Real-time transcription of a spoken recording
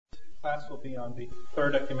class will be on the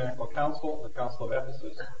Third Ecumenical Council, the Council of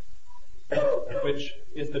Ephesus, which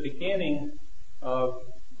is the beginning of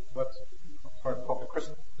what's called the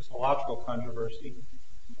Christological controversy,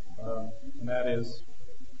 and that is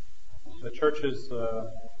the Church's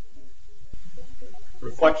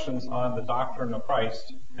reflections on the doctrine of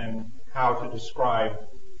Christ and how to describe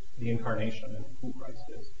the Incarnation and who Christ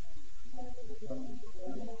is.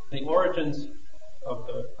 The origins of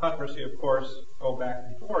the controversy, of course, go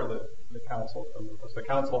back before the council. Because the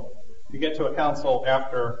council, you get to a council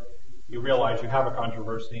after you realize you have a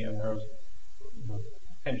controversy and there's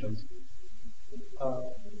tensions.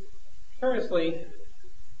 Curiously,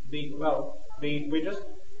 we just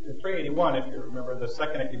in 381, if you remember, the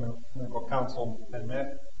Second Ecumenical Council had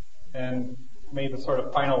met and made the sort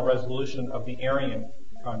of final resolution of the Arian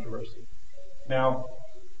controversy. Now,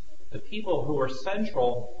 the people who were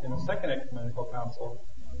central in the Second Ecumenical Council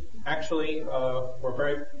actually were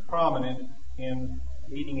very prominent in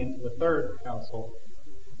leading into the Third Council.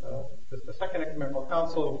 The Second Ecumenical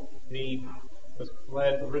Council was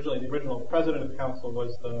led originally. The original president of the council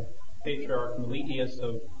was the Patriarch Meletius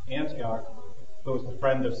of Antioch, who was the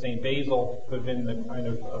friend of St. Basil, who had been the kind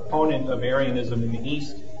of opponent of Arianism in the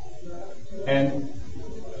East. And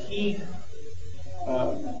he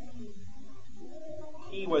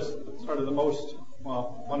was sort of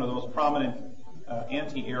one of the most prominent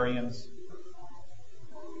anti-Arians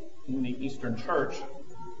in the Eastern Church,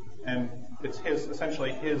 and it's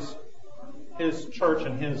essentially his church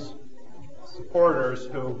and his supporters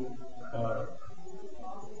who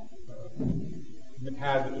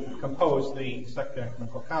had composed the Second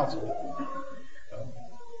Ecumenical Council.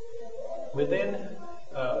 Within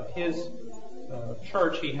his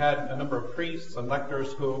church, he had a number of priests and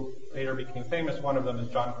lectors who later became famous. One of them is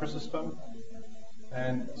John Chrysostom,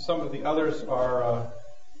 and some of the others are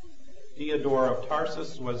Diodore of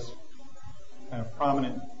Tarsus was kind of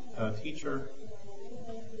prominent teacher.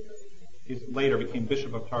 He later became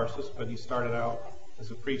Bishop of Tarsus, but he started out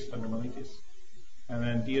as a priest under Meletius. And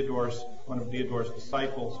then one of Diodore's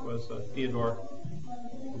disciples was Theodore,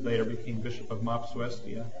 who later became Bishop of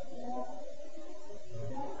Mopsuestia.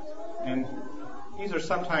 And these are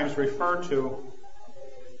sometimes referred to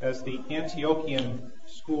as the Antiochian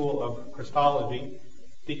school of Christology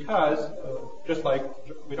because, just like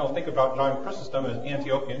we don't think about John Chrysostom as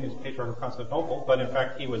Antiochian, he's Patriarch of Constantinople, but in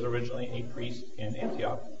fact he was originally a priest in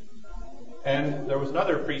Antioch. And there was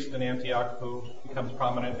another priest in Antioch who becomes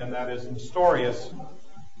prominent, and that is Nestorius,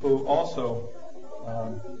 who also,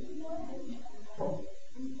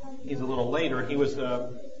 he's a little later. He was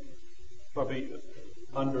probably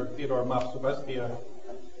under Theodore of Mopsuestia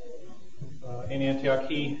in Antioch.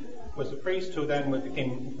 He was a priest who then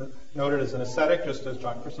became noted as an ascetic, just as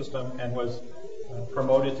John Chrysostom, and was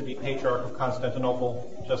promoted to be Patriarch of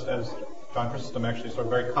Constantinople, just as John Chrysostom actually sort of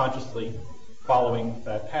very consciously following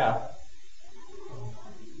that path.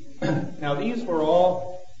 Now, these were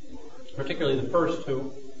all, particularly the first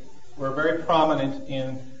two, were very prominent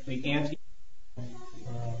in the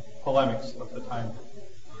anti-polemics of the time.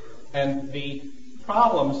 And the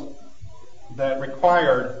problems that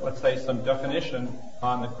required, let's say, some definition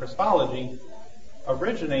on the Christology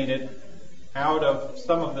originated out of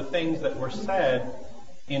some of the things that were said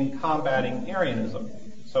in combating Arianism.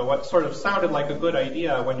 So what sort of sounded like a good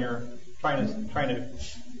idea when you're trying to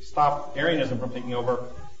stop Arianism from taking over,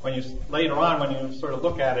 later on, when you sort of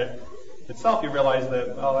look at it itself, you realize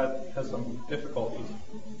that, well, that has some difficulties.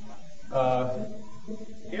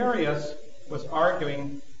 Arius was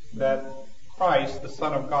arguing that Christ, the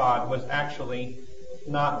Son of God, was actually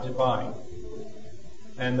not divine.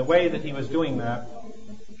 And the way that he was doing that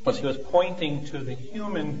was he was pointing to the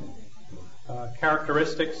human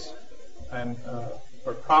characteristics and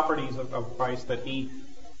or properties of Christ, that he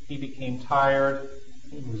became tired,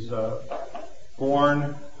 he was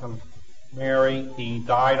born of Mary, he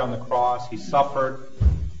died on the cross, he suffered,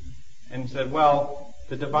 and he said, well,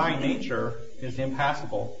 the divine nature is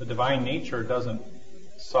impassible. The divine nature doesn't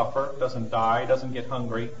suffer, doesn't die, doesn't get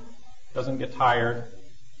hungry, doesn't get tired.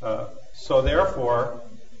 So therefore,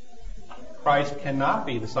 Christ cannot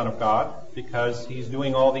be the Son of God because he's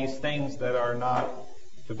doing all these things that are not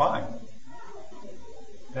divine.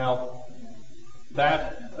 Now,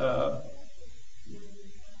 that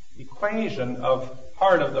equation of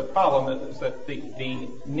part of the problem is that the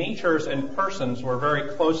natures and persons were very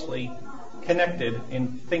closely connected in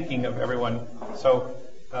thinking of everyone. So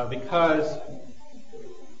because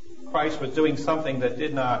Christ was doing something that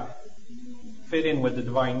did not fit in with the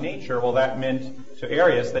divine nature, well, that meant to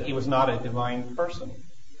Arius that he was not a divine person.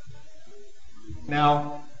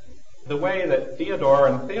 Now, the way that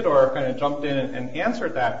Theodore kind of jumped in and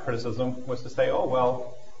answered that criticism was to say, oh,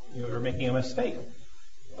 well, you're making a mistake.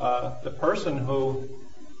 The person who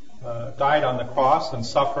died on the cross and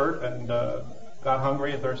suffered and got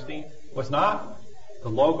hungry and thirsty was not the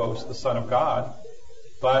Logos, the Son of God,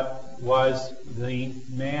 but was the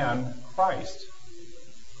man Christ,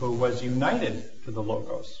 who was united to the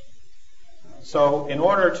Logos. So in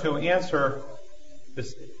order to answer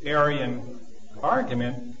this Arian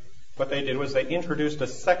argument, what they did was they introduced a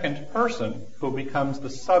second person who becomes the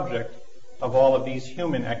subject of all of these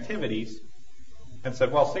human activities and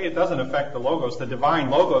said, well, see, it doesn't affect the Logos. The divine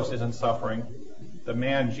Logos isn't suffering. The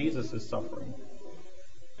man Jesus is suffering.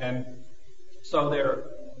 And so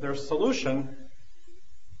their solution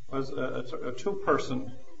was a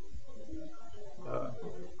two-person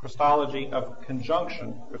Christology of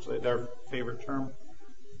conjunction, which is their favorite term,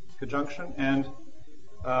 conjunction, and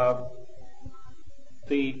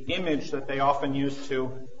the image that they often use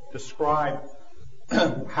to describe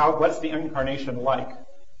what's the incarnation like.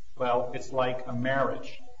 Well, it's like a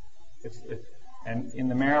marriage. And in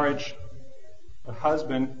the marriage, the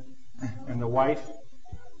husband and the wife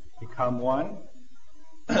become one,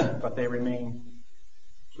 but they remain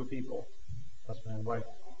two people, husband and wife.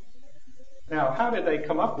 Now, how did they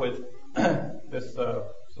come up with this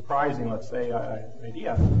surprising, let's say,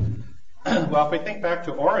 idea? Well, if we think back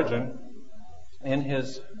to Origen, in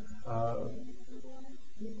his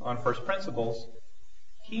on First Principles,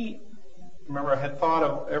 he, remember, had thought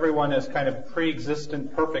of everyone as kind of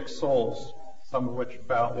pre-existent perfect souls, some of which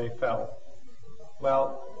they fell.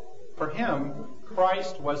 Well, for him,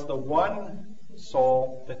 Christ was the one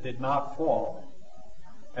soul that did not fall.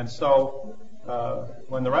 And so,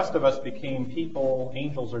 when the rest of us became people,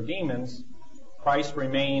 angels, or demons, Christ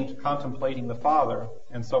remained contemplating the Father.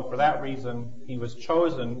 And so for that reason, he was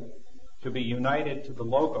chosen to be united to the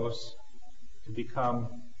Logos to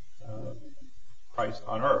become Christ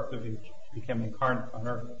on earth, to become incarnate on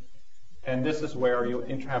earth. And this is where you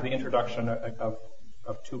have the introduction of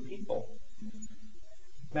two people.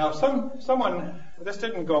 Now, this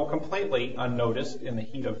didn't go completely unnoticed in the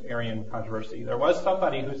heat of Arian controversy. There was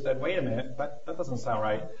somebody who said, wait a minute, that doesn't sound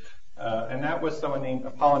right. And that was someone named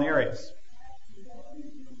Apollinarius,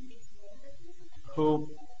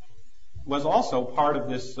 who was also part of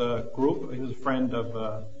this group. He was a friend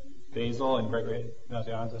of Basil and Gregory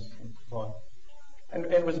Nazianzus and so on.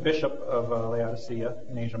 And was bishop of Laodicea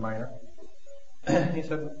in Asia Minor. He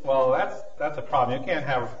said, well, that's a problem. You can't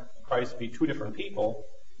have Christ be two different people.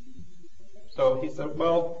 So he said,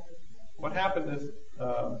 well, what happened is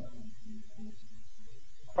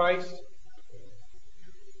Christ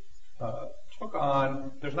took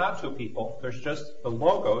on, there's not two people, there's just the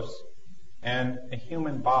Logos and a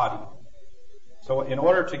human body. So in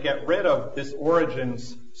order to get rid of this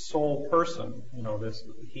Origen's sole person,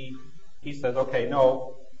 he says, okay,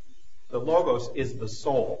 no, the Logos is the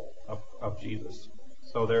soul of Jesus.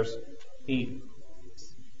 So he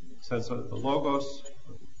says the Logos,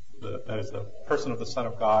 that is the person of the Son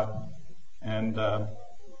of God, and the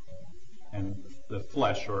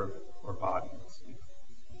flesh or body.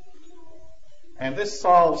 And this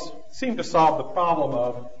seemed to solve the problem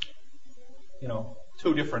of,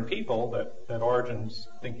 two different people that Origen's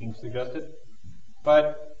thinking suggested.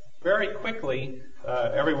 But very quickly,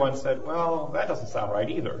 everyone said, well, that doesn't sound right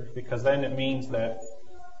either, because then it means that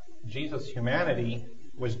Jesus' humanity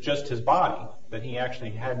was just his body, that he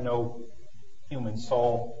actually had no human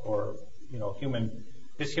soul or,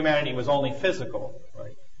 his humanity was only physical,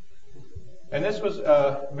 right? And this was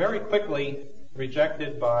very quickly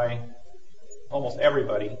rejected by almost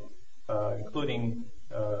everybody, including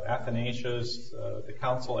Athanasius, the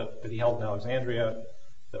council that he held in Alexandria,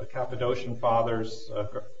 the Cappadocian fathers.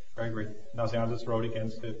 Gregory Nazianzus wrote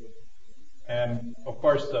against it. And, of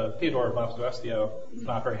course, Theodore of Mopsuestia was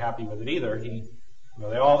not very happy with it either.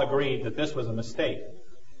 They all agreed that this was a mistake.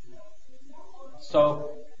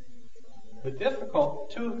 So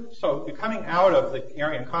coming out of the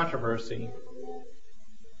Arian controversy,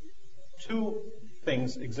 two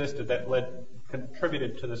things existed that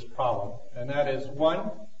contributed to this problem. And that is, one,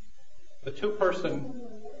 the two-person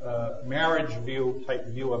marriage type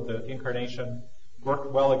view of the incarnation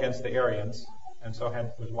worked well against the Arians, and so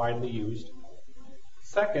was widely used.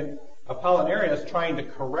 Second, Apollinarius, trying to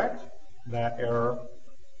correct that error,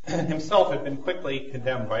 himself had been quickly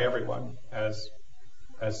condemned by everyone as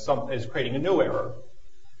creating a new error.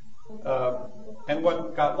 And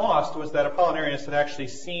what got lost was that Apollinarius had actually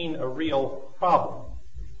seen a real problem.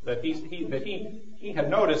 That he had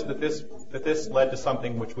noticed that this led to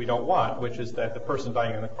something which we don't want, which is that the person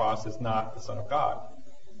dying on the cross is not the Son of God.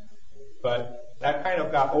 But that kind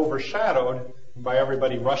of got overshadowed by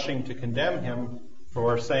everybody rushing to condemn him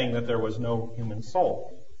for saying that there was no human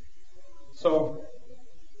soul. So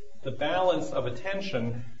the balance of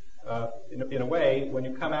attention, in a way, when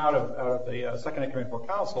you come out of the Second Ecumenical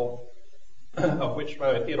Council, of which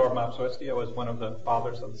Theodore Mopsuestia was one of the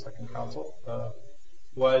fathers of the Second Council,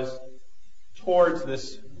 was towards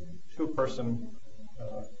this two-person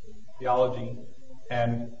theology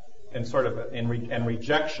and sort of and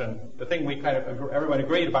rejection. The thing everyone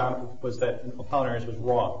agreed about was that Apollinaris was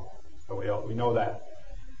wrong. So we know that.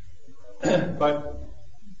 But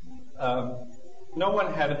no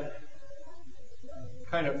one had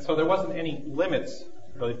so there wasn't any limits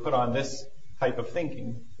really put on this type of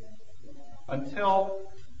thinking until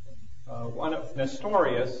one of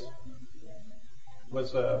Nestorius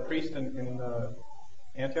was a priest in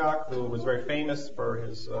Antioch who was very famous for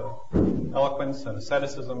his eloquence and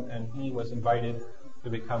asceticism, and he was invited to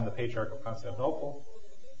become the Patriarch of Constantinople.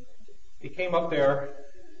 He came up there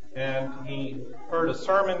and he heard a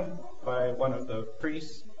sermon by one of the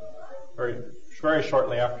priests very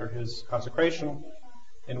shortly after his consecration,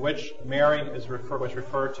 in which Mary was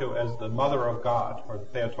referred to as the Mother of God, or the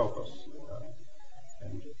Theotokos.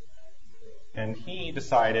 And he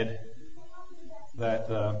decided that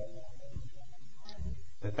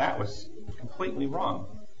that was completely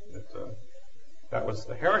wrong. That was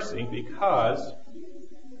the heresy, because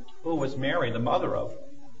who was Mary the mother of?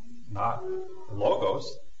 Not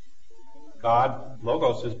Logos. God,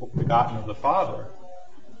 Logos, is begotten of the Father.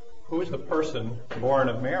 Who is the person born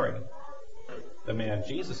of Mary? The man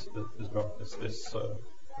Jesus.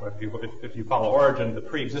 If you follow Origen, the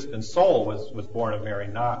pre-existent soul was born of Mary,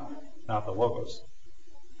 not the Logos.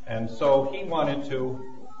 And so he wanted to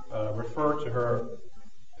refer to her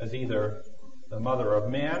as either the mother of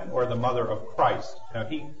man or the mother of Christ. Now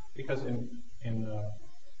because in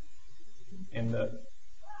the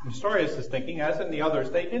Nestorius' thinking, as in the others,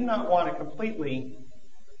 they did not want to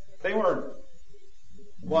they weren't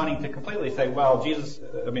wanting to completely say, well, Jesus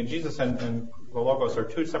and the Logos are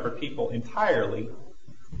two separate people entirely.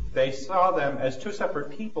 They saw them as two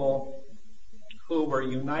separate people who were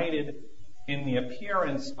united in the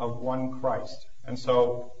appearance of one Christ. And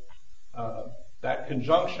so that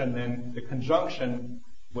conjunction, then, the conjunction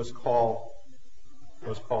was called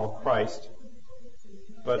Christ,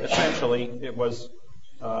 but essentially it was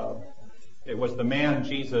the man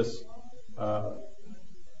Jesus,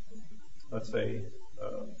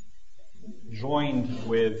 joined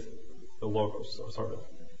with the Logos, sort of.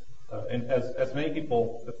 And as many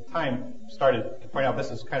people at the time started to point out, this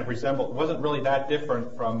is kind of it wasn't really that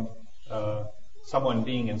different from someone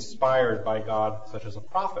being inspired by God, such as a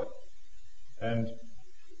prophet. And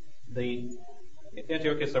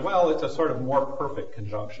Antiochus said, well, it's a sort of more perfect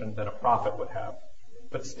conjunction than a prophet would have.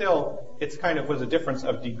 But still, it's kind of was a difference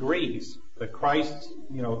of degrees.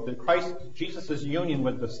 Jesus' union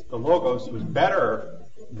with the Logos was better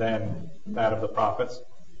than that of the prophets,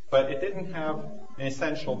 but it didn't have an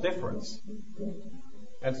essential difference.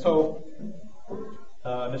 And so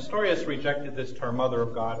Nestorius rejected this term Mother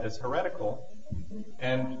of God as heretical,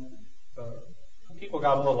 and people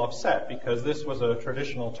got a little upset because this was a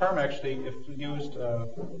traditional term. Actually, if used,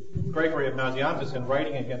 Gregory of Nazianzus, in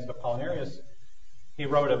writing against Apollinarius, he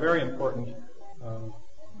wrote a very important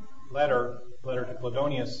letter to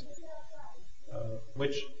Clodonius,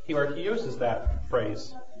 where he uses that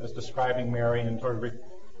phrase as describing Mary, and sort of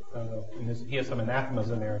he has some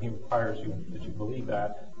anathemas in there. He requires that you believe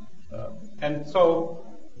that. And so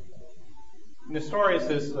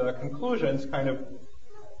Nestorius' conclusions in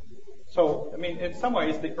some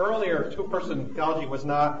ways, the earlier two-person theology was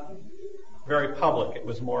not very public. It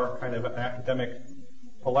was more kind of an academic,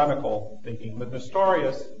 polemical thinking. But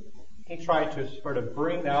Nestorius, he tried to sort of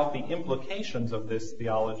bring out the implications of this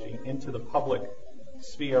theology into the public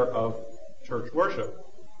sphere of church worship.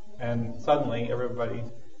 And suddenly everybody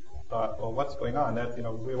thought, well, what's going on?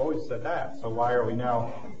 We've always said that, so why are we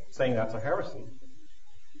now saying that's a heresy?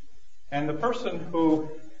 And the person who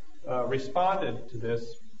responded to this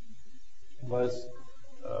was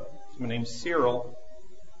someone named Cyril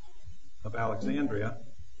of Alexandria.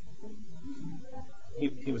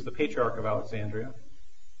 He was the Patriarch of Alexandria.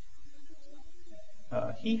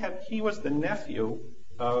 He was the nephew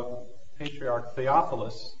of Patriarch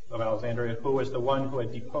Theophilus of Alexandria, who was the one who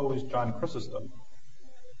had deposed John Chrysostom.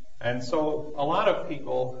 And so a lot of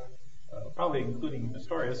people, probably including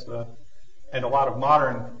Nestorius, and a lot of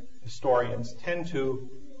modern historians, tend to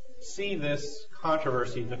see this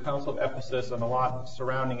controversy, the Council of Ephesus, and a lot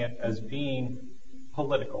surrounding it, as being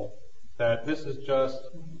political. That this is just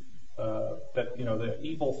the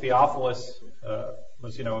evil Theophilus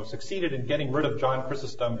succeeded in getting rid of John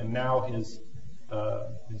Chrysostom, and now his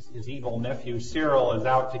evil nephew Cyril is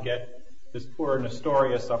out to get this poor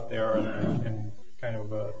Nestorius up there and kind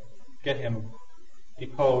of get him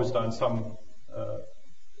deposed on some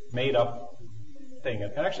made-up thing.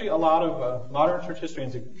 And actually, a lot of modern church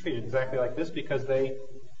historians are treated exactly like this because they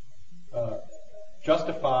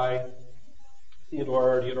justify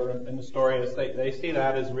Theodore and Nestorius. They see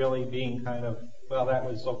that as really being kind of, well, that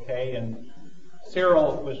was okay, and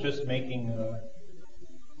Cyril was just making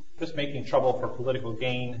trouble for political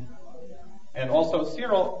gain. And also,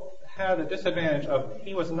 Cyril had the disadvantage of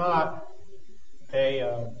he did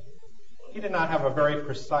not have a very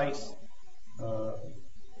precise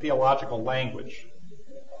theological language.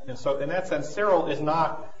 And so in that sense, Cyril is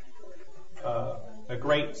not a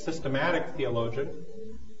great systematic theologian,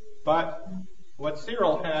 but what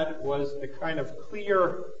Cyril had was a kind of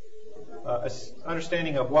clear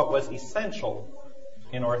understanding of what was essential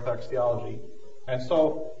in Orthodox theology. And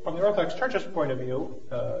so, from the Orthodox Church's point of view,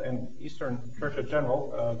 and Eastern Church in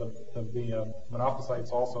general, the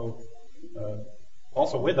Monophysites also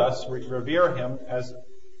with us revere him as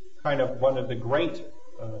kind of one of the great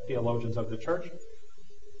theologians of the Church,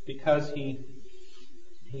 because he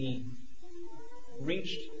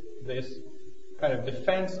reached this kind of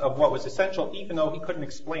defense of what was essential, even though he couldn't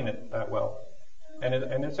explain it that well.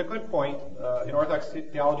 And it's a good point. In Orthodox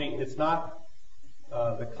theology, it's not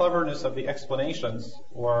the cleverness of the explanations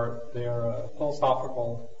or their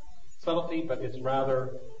philosophical subtlety, but it's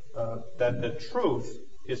rather that the truth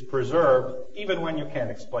is preserved even when you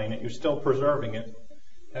can't explain it. You're still preserving it,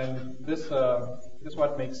 and this is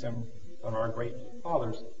what makes him one of our great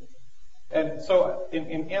fathers. And so,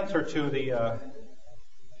 in answer to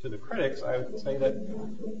the critics, I would say that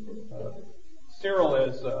Cyril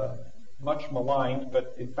is much maligned,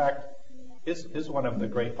 but in fact is one of the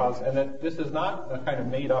great fathers, and that this is not a kind of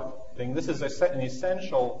made-up thing. This is an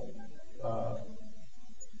essential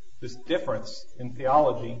this difference in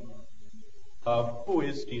theology of who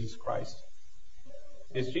is Jesus Christ.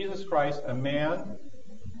 Is Jesus Christ a man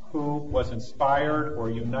who was inspired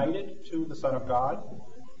or united to the Son of God,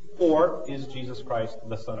 or is Jesus Christ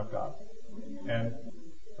the Son of God? And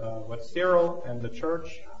what Cyril and the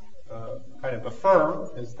Church kind of affirm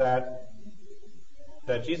is that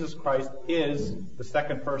Jesus Christ is the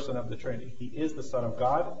second person of the Trinity. He is the Son of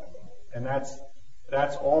God, and that's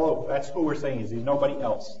who we're saying he's nobody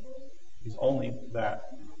else. He's only that.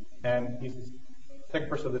 And he's the second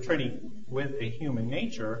person of the Trinity with a human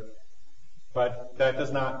nature, but that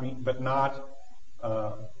does not mean, but not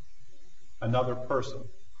another person.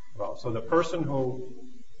 Well, so the person who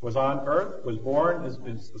was on earth, was born, is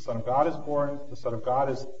the Son of God is born. The Son of God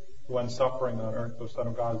is the one suffering on earth. The Son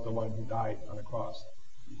of God is the one who died on the cross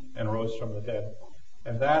and rose from the dead.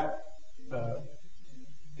 And that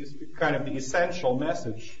is kind of the essential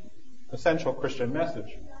message, essential Christian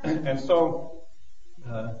message. And so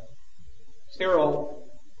Cyril,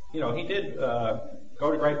 he did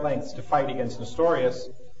go to great lengths to fight against Nestorius,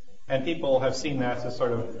 and people have seen that as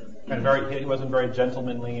sort of kind of he wasn't very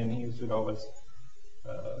gentlemanly, and he was a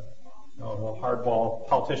hardball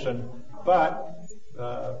politician. But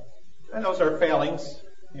and those are failings,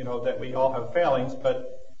 that we all have failings,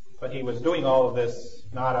 but he was doing all of this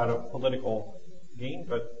not out of political gain,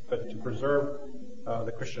 but to preserve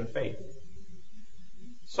the Christian faith.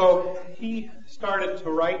 So he started to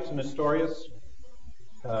write to Nestorius,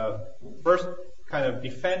 first kind of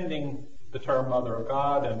defending the term Mother of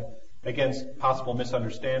God and against possible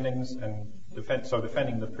misunderstandings, and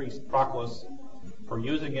defending the priest Proclus for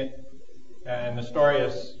using it. And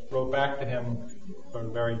Nestorius wrote back to him sort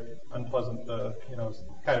of very unpleasant,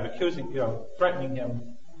 kind of accusing, threatening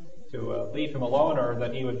him to leave him alone, or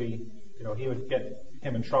that he would be, he would get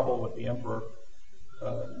him in trouble with the emperor.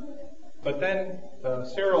 But then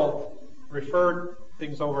Cyril referred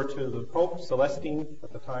things over to the Pope Celestine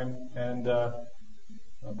at the time, and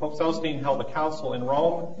Pope Celestine held a council in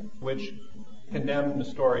Rome which condemned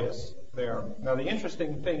Nestorius there. Now the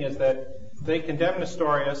interesting thing is that they condemned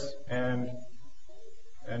Nestorius and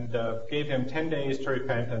gave him 10 days to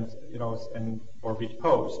repent or be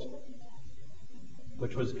deposed,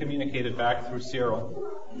 which was communicated back through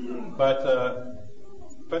Cyril.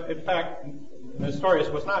 But in fact, Nestorius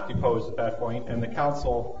was not deposed at that point, and the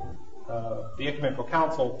council, the Ecumenical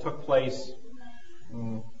Council, took place,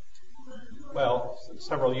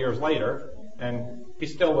 several years later, and he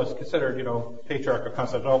still was considered, Patriarch of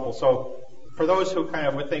Constantinople. So for those who kind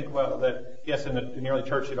of would think, that yes, in the early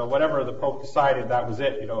church, whatever the Pope decided, that was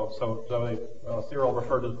it, so Cyril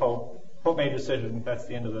referred to the Pope. Pope made a decision. That's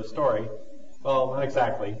the end of the story. Well, not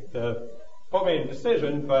exactly. The Pope made a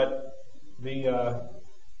decision, but the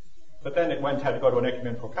But then it had to go to an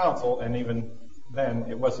ecumenical council, and even then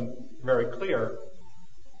it wasn't very clear.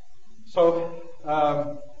 So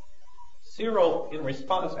Cyril, in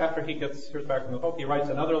response, after he hears back from the Pope, he writes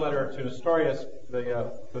another letter to Nestorius,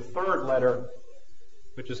 the third letter,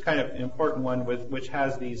 which is kind of an important one, which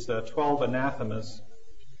has these 12 anathemas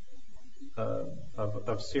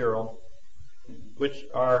of Cyril, which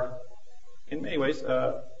are, in many ways,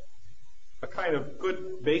 a kind of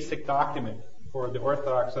good basic document for the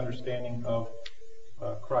Orthodox understanding of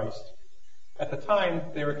Christ. At the time,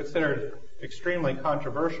 they were considered extremely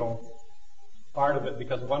controversial. Part of it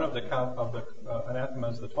because one of the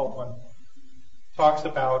anathemas, the 12th one, talks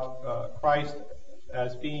about Christ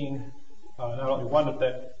as being not only one of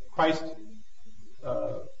that Christ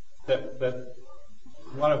that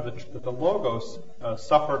one of the Logos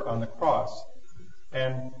suffered on the cross,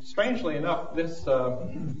 and strangely enough, this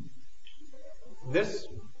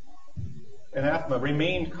anathema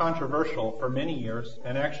remained controversial for many years,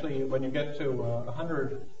 and actually, when you get to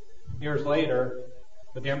 100 years later,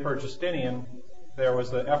 with the Emperor Justinian, there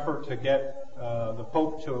was an effort to get the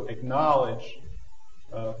Pope to acknowledge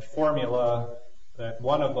a formula that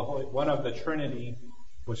one of the Trinity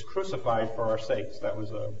was crucified for our sakes. That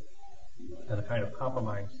was a kind of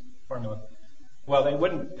compromise formula. Well, they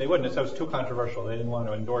wouldn't. It was too controversial. They didn't want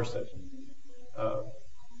to endorse it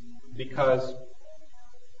because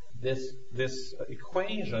this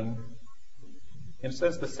equation, in a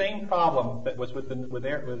sense, the same problem that was with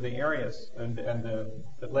the Arius and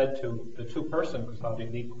that led to the two-person Christology,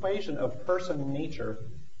 the equation of person nature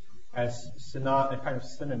as kind of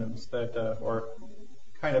synonyms that or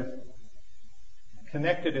kind of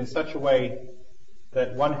connected in such a way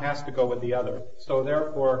that one has to go with the other. So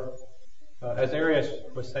therefore, as Arius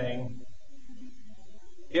was saying,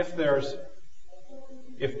 if the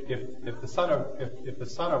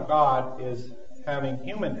Son of God is having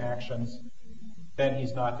human actions, then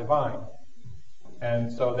he's not divine.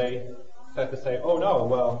 And so they had to say, oh no,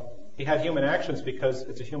 well, he had human actions because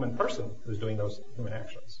it's a human person who's doing those human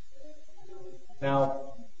actions.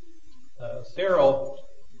 Now, Cyril,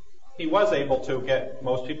 he was able to get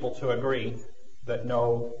most people to agree that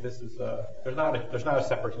no, this is there's not a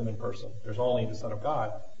separate human person. There's only the Son of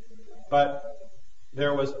God. But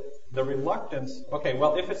there was the reluctance. Okay,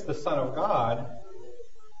 well, if it's the Son of God,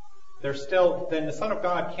 then the Son of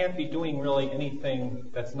God can't be doing really anything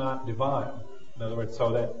that's not divine. In other words,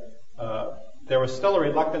 so that there was still a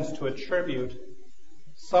reluctance to attribute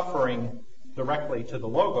suffering directly to the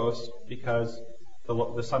Logos because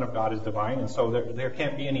the Son of God is divine, and so there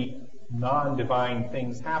can't be any non-divine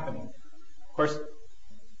things happening. Of course,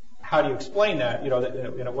 how do you explain that?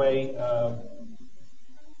 In a way,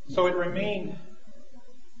 so it remained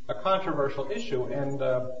a controversial issue, and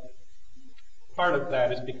part of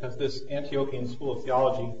that is because this Antiochian school of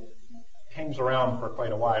theology hangs around for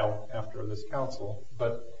quite a while after this council.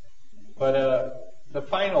 But the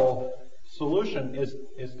final solution is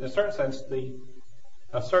in a certain sense, the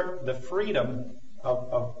freedom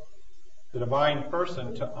of the divine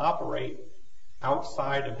person to operate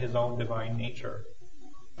outside of his own divine nature.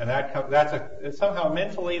 And somehow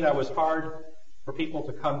mentally that was hard for people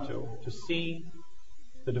to come to see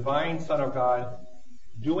the divine Son of God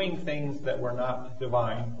doing things that were not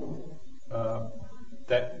divine,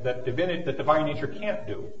 that divine nature can't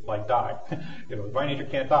do, like die. Divine nature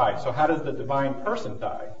can't die. So how does the divine person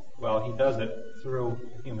die? Well, he does it through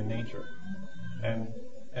human nature.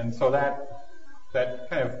 And so that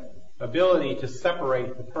kind of ability to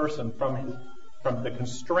separate the person from the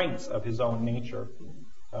constraints of his own nature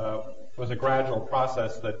was a gradual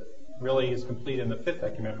process that really is complete in the Fifth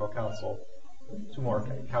Ecumenical Council, 2 more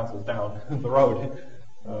councils down the road.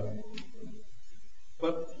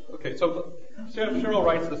 So Cyril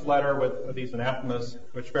writes this letter with these anathemas,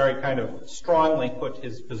 which very kind of strongly put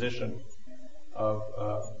his position of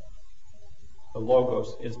the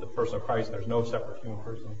Logos is the person of Christ. There's no separate human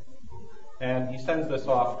person. And he sends this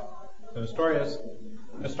off to Nestorius.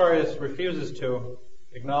 Nestorius refuses to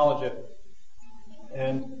acknowledge it,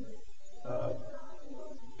 and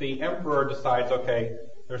the emperor decides, okay,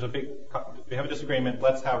 we have a disagreement,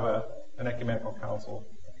 let's have an ecumenical council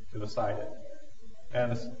to decide it.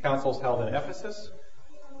 And this council is held in Ephesus,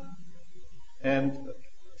 and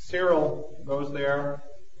Cyril goes there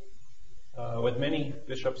with many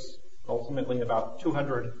bishops, ultimately about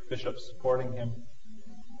 200 bishops supporting him.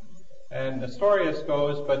 And Nestorius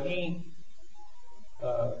goes, but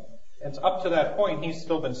and up to that point, he's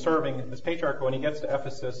still been serving as patriarch. When he gets to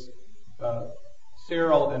Ephesus,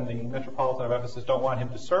 Cyril and the Metropolitan of Ephesus don't want him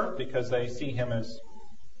to serve because they see him as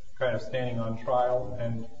kind of standing on trial,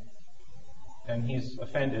 and he's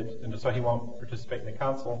offended, and so he won't participate in the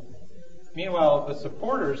council. meanwhile, the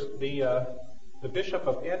supporters, the bishop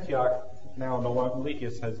of Antioch, now no longer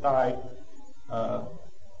Meletius, has died.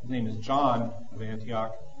 His name is John of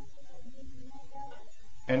Antioch.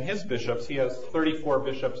 And his bishops, he has 34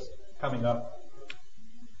 bishops coming up.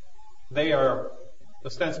 They are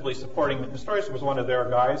ostensibly supporting, Nestorius was one of their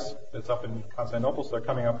guys that's up in Constantinople, so they're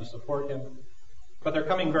coming up to support him. But they're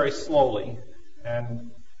coming very slowly.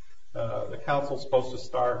 And the council's supposed to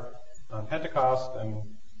start on Pentecost, and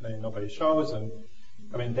nobody shows,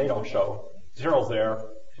 and they don't show. Cyril's there,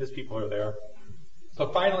 his people are there.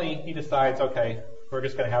 So finally he decides, okay, we're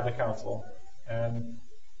just going to have the council. And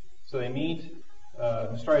so they meet.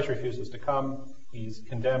 Nestorius refuses to come. He's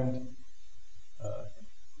condemned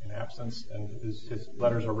in absence, and his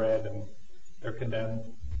letters are read, and they're condemned.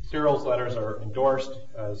 Cyril's letters are endorsed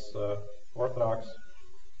as orthodox.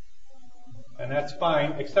 And that's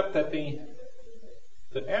fine, except that the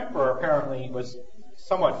emperor apparently was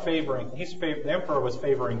somewhat favoring, the emperor was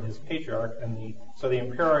favoring his patriarch, and so the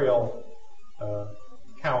imperial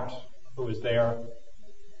count who was there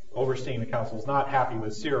overseeing the council is not happy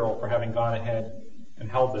with Cyril for having gone ahead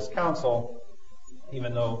and held this council,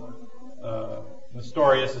 even though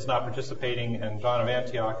Nestorius is not participating and John of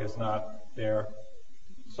Antioch is not there.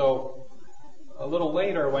 So a little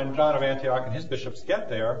later, when John of Antioch and his bishops get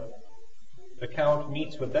there, the count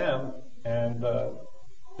meets with them, and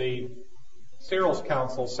Cyril's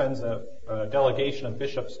council sends a delegation of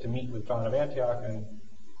bishops to meet with John of Antioch, and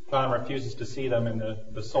John refuses to see them, and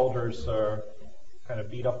the soldiers kind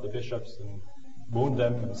of beat up the bishops and wound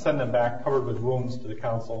them and send them back covered with wounds to the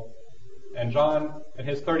council. And John and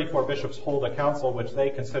his 34 bishops hold a council which they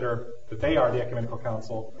consider that they are the ecumenical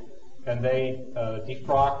council, and they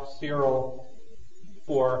defrock Cyril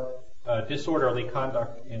for disorderly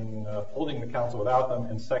conduct in holding the council without them,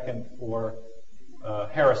 and second for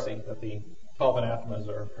heresy, that the 12 anathemas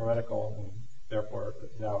are heretical and therefore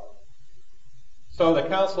put out. So the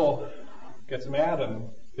council gets mad, and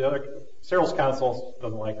Cyril's council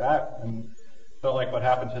doesn't like that and don't like what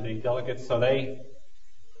happened to the delegates, so they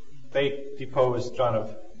depose John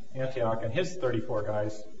of Antioch and his 34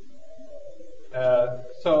 guys.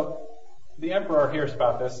 So the emperor hears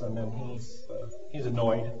about this, and then he's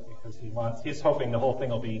annoyed because he's hoping the whole thing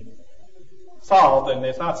will be solved, and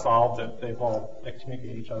it's not solved, that they've all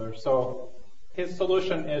excommunicated each other. So his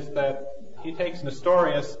solution is that he takes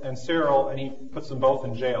Nestorius and Cyril and he puts them both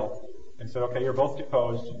in jail. And said, okay, you're both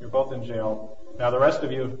deposed, you're both in jail. Now the rest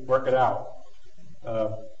of you, work it out.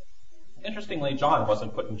 Interestingly, John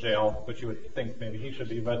wasn't put in jail, which you would think maybe he should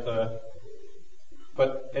be, and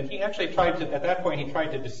he actually at that point, he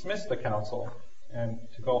tried to dismiss the council and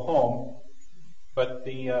to go home, but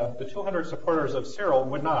the 200 supporters of Cyril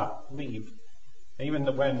would not leave. And even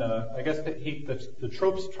when, I guess the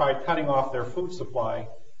troops tried cutting off their food supply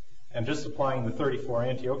and just supplying the 34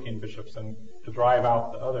 Antiochian bishops and to drive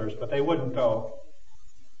out the others, but they wouldn't go.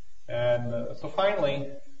 And so finally,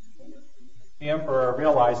 the emperor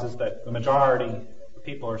realizes that the majority of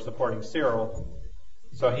people are supporting Cyril,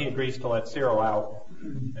 so he agrees to let Cyril out,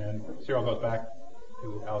 and Cyril goes back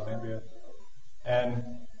to Alexandria. And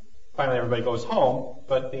finally, everybody goes home,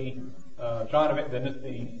 but the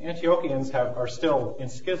Antiochians are still in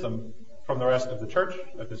schism from the rest of the church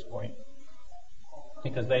at this point,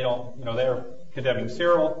 because they don't, they're condemning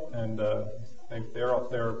Cyril, and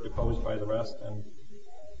they're deposed by the rest, and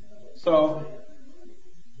so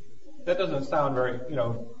that doesn't sound very,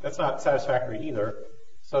 that's not satisfactory either.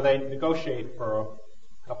 So they negotiate for a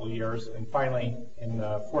couple of years, and finally, in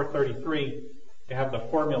 433, they have the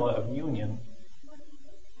Formula of Union,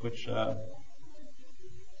 which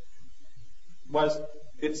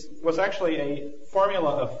was actually a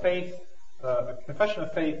formula of faith, a confession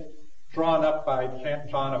of faith drawn up by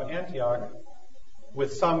John of Antioch,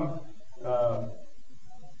 with some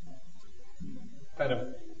kind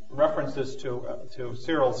of references to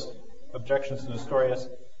Cyril's objections to Nestorius.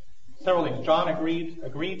 Several things. John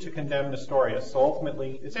agreed to condemn Nestorius. So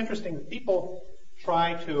ultimately, it's interesting that people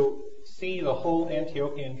try to see the whole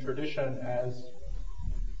Antiochian tradition as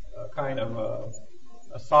a kind of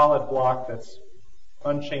a solid block that's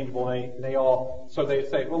unchangeable. So they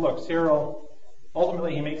say, well, look, Cyril,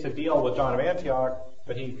 ultimately he makes a deal with John of Antioch,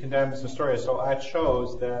 but he condemns Nestorius. So that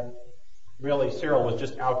shows that really Cyril was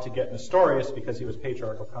just out to get Nestorius because he was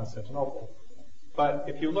Patriarch of Constantinople. But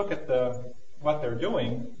if you look at what they're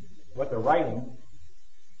doing, what they're writing,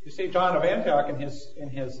 you see John of Antioch in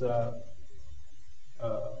his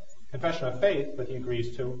confession of faith that he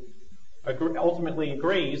agrees to, ultimately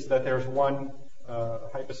agrees that there's one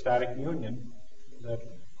hypostatic union, that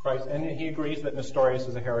Christ, and he agrees that Nestorius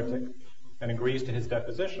is a heretic, and agrees to his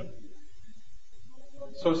deposition.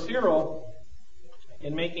 So Cyril,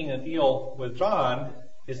 in making a deal with John,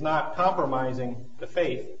 is not compromising the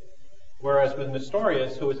faith, whereas with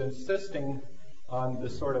Nestorius, who is insisting on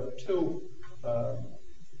this sort of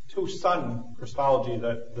two-son Christology,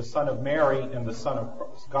 that the Son of Mary and the Son of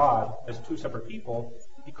God as two separate people,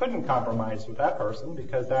 he couldn't compromise with that person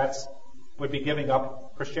because would be giving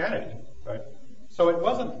up Christianity, right? So it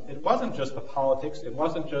wasn't just the politics, it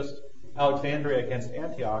wasn't just Alexandria against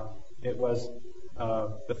Antioch, it was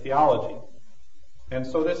the theology. And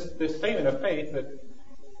so this statement of faith that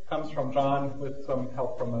comes from John with some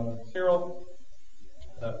help from Cyril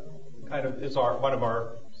kind of is one of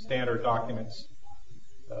our standard documents.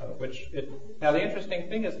 Now the interesting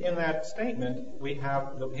thing is in that statement we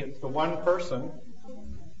have it's the one person,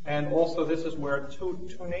 and also this is where two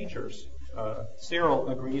natures. Cyril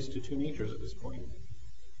agrees to two natures at this point.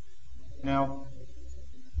 Now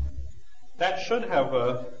that should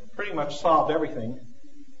have pretty much solved everything,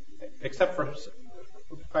 except for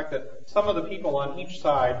the fact that some of the people on each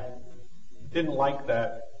side didn't like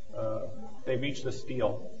that they reached this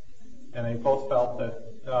deal, and they both felt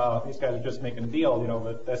that these guys are just making a deal,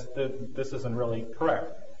 but this isn't really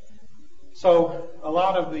correct. So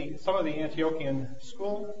some of the Antiochian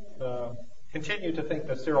school continued to think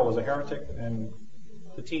that Cyril was a heretic and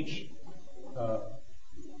to teach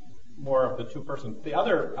more of the two-person.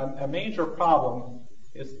 A major problem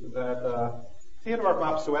is that Theodore of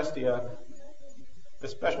Mopsuestia,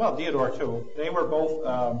 Diodor too, they were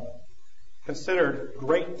both considered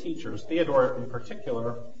great teachers. Theodore in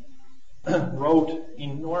particular wrote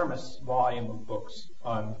enormous volume of books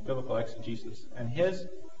on biblical exegesis, and his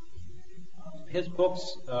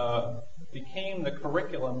books became the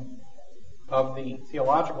curriculum of the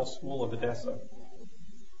theological school of Edessa,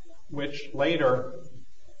 which later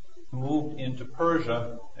moved into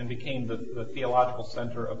Persia and became the theological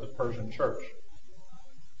center of the Persian church.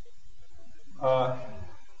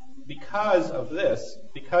 Because of this,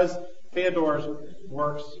 because Theodore's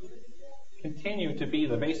works continue to be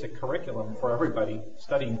the basic curriculum for everybody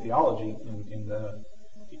studying theology in the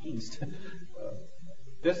East,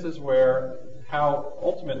 this is how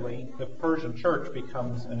ultimately the Persian church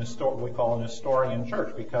becomes what we call an Nestorian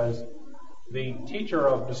church, because the teacher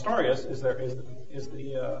of Nestorius is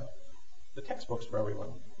the textbooks for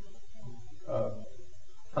everyone.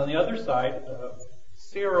 On the other side,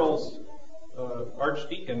 Cyril's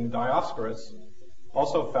archdeacon Dioscorus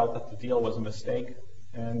also felt that the deal was a mistake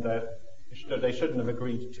and that they shouldn't have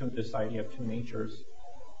agreed to this idea of two natures.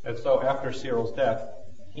 And so after Cyril's death,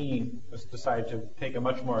 he decided to take a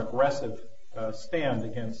much more aggressive stand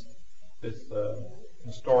against this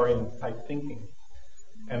Nestorian type thinking.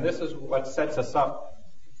 And this is what sets us up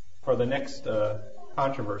for the next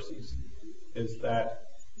controversies, is that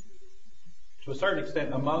to a certain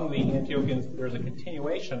extent among the Antiochians there's a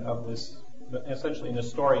continuation of this essentially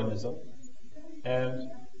Nestorianism, and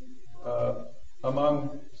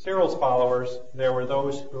among Cyril's followers there were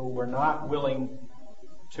those who were not willing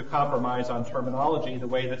to compromise on terminology the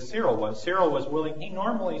way that Cyril was. Cyril was willing. He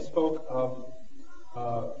normally spoke of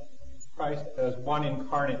Christ as one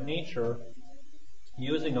incarnate nature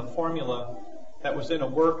using a formula that was in a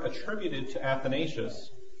work attributed to Athanasius,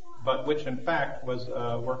 but which in fact was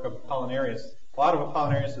a work of Apollinarius. A lot of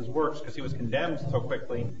Apollinarius' works, because he was condemned so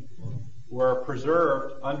quickly, were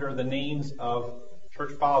preserved under the names of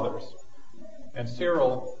church fathers. And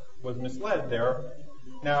Cyril was misled there.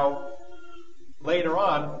 Now, later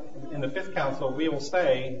on, in the Fifth Council, we will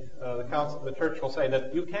say, the church will say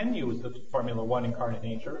that you can use the formula one incarnate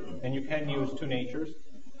nature, and you can use two natures,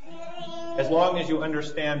 as long as you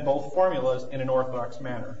understand both formulas in an orthodox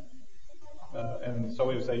manner. And so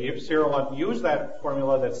we would say, if Cyril used that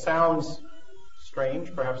formula that sounds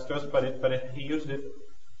strange, perhaps to us, but he used it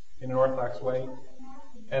in an orthodox way.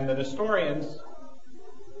 And the Nestorians,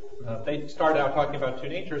 they started out talking about two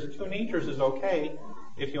natures. Two natures is okay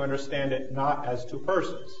if you understand it not as two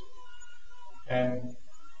persons. And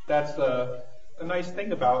that's a nice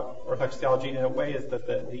thing about Orthodox theology in a way, is that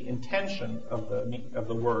the intention of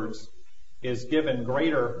the words is given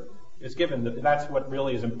that's what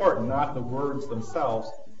really is important, not the words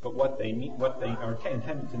themselves, but what they mean, what they are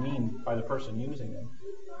intended to mean by the person using them.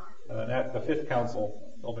 The Fifth Council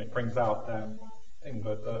brings out that thing.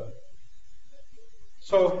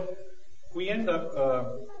 So we end up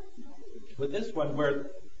with this one, where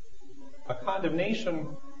a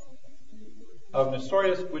condemnation of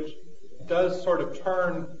Nestorius, which does sort of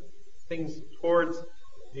turn things towards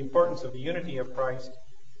the importance of the unity of Christ.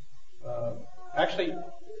 Actually,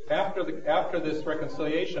 after this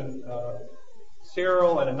reconciliation,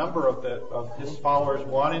 Cyril and a number of his followers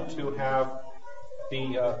wanted to have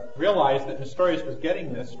realized that Nestorius was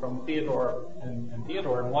getting this from Theodore and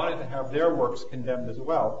Theodore and wanted to have their works condemned as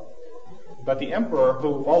well. But the emperor,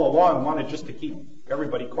 who all along wanted just to keep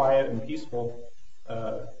everybody quiet and peaceful,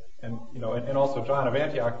 and also John of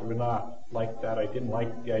Antioch would not like that. I didn't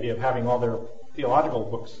like the idea of having all their theological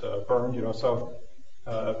books burned, so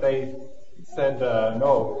they said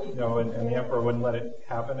no, and the emperor wouldn't let it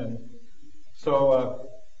happen, and so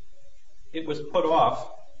it was put off.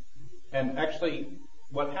 And actually,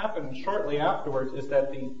 what happened shortly afterwards is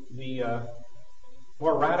that the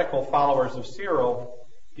more radical followers of Cyril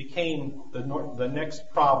became the next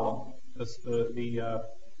problem. A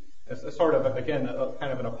sort of, again, a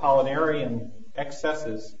kind of an Apollinarian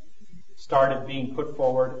excesses started being put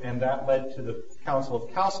forward, and that led to the Council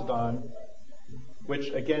of Chalcedon, which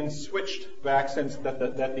again switched back, since that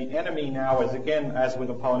the enemy now is, again, as with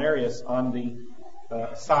Apollinarius, on the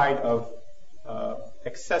side of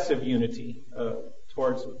excessive unity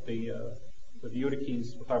towards the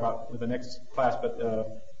Eutyches. We'll talk about with the next class, but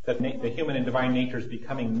that the human and divine nature is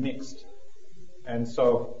becoming mixed. And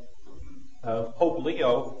so Pope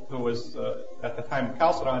Leo, who was at the time of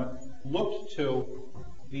Chalcedon, looked to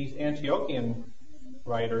these Antiochian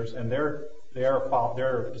writers and their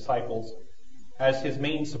disciples as his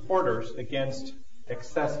main supporters against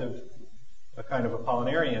excessive kind of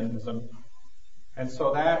Apollinarianism. And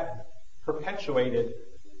so that perpetuated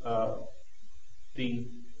the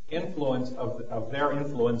influence of their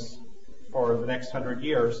influence for the next 100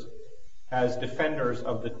 years as defenders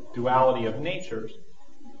of the duality of natures.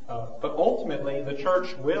 But ultimately, the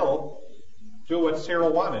church will do what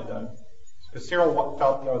Cyril wanted done. Because Cyril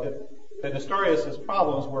felt that Nestorius'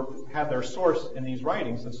 problems had their source in these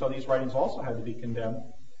writings, and so these writings also had to be condemned.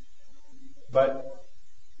 But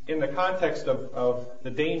in the context of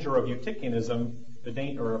the danger of Eutychianism,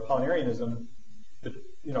 or Apollinarianism,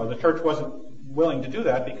 the church wasn't willing to do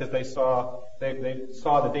that because they saw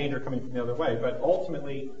the danger coming from the other way. But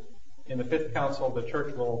ultimately, in the Fifth Council, the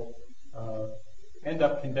church will end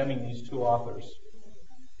up condemning these two authors.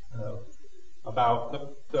 About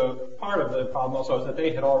the part of the problem also is that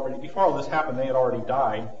they had already, before all this happened, they had already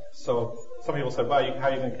died. So some people said, well, how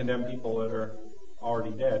are you going to condemn people that are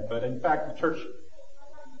already dead? But in fact, the church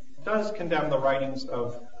does condemn the writings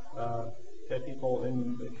of dead people.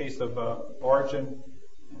 In the case of Origen,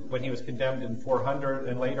 when he was condemned in 400,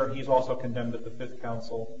 and later he's also condemned at the Fifth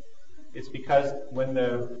Council. It's because when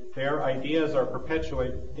their ideas are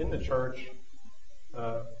perpetuated in the church,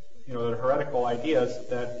 the heretical ideas,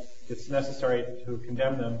 that it's necessary to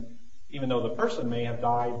condemn them, even though the person may have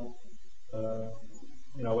died,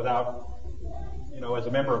 without, as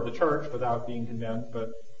a member of the church, without being condemned.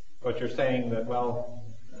 But you're saying that, well,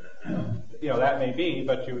 that may be,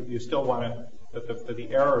 but you still want to, that the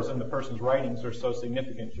errors in the person's writings are so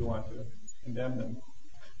significant, you want to condemn them.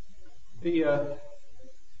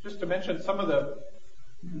 Just to mention some of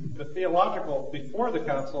the theological, before the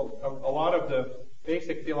council, a lot of the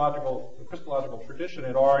basic theological, Christological tradition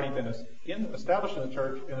had already been established in the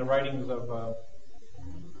church in the writings of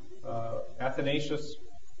Athanasius.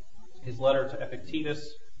 His letter to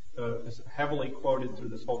Epictetus is heavily quoted through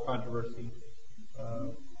this whole controversy.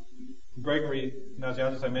 Gregory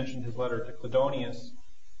Nazianzus, I mentioned his letter to Cledonius,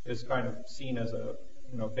 is kind of seen as a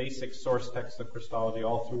basic source text of Christology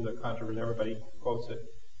all through the controversy. Everybody quotes it.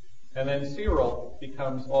 And then Cyril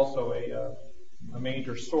becomes also a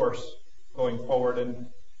major source going forward. And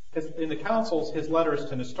in the councils, his letters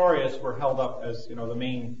to Nestorius were held up as the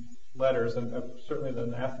main letters, and certainly the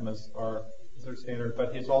anathemas are their standard.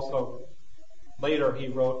 But he's also later he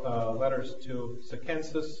wrote letters to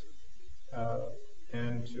Sacensis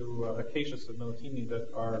and to Acacius of Melitene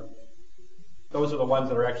those are the ones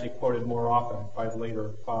that are actually quoted more often by the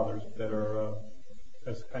later fathers, that are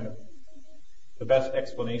as kind of the best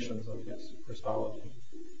explanations of his Christology.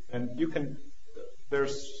 And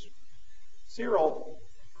there's Cyril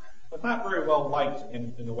was not very well liked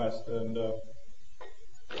in the West, and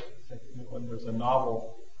when there's a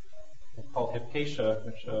novel called Hypatia,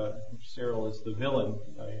 which Cyril is the villain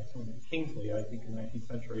by Kingsley, I think, in the 19th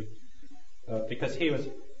century, because he was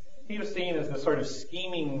seen as the sort of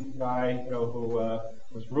scheming guy, who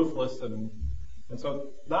was ruthless, and so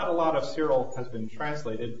not a lot of Cyril has been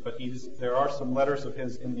translated, but there are some letters of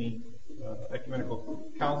his in the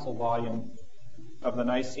Ecumenical Council volume of the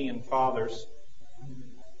Nicene Fathers,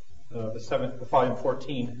 the volume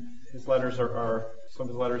 14. His letters some of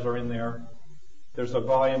his letters are in there. There's a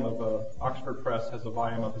volume of Oxford Press has a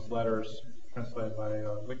volume of his letters translated by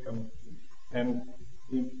Wickham, and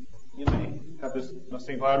you may have this.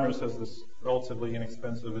 St. Vladimir's has this relatively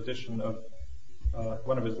inexpensive edition of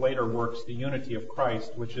one of his later works, The Unity of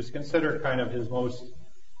Christ, which is considered kind of his most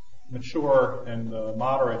mature and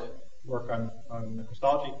moderate work on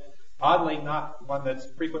Christology. Oddly, not one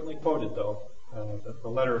that's frequently quoted, though.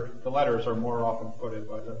 The letters are more often quoted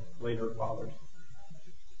by the later fathers.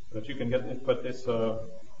 But you can but this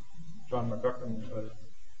John McGuckin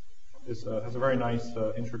has a very nice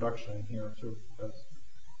introduction here too. That's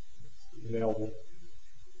available.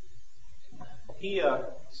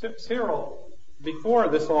 Cyril, before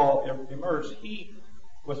this all emerged, he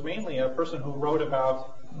was mainly a person who wrote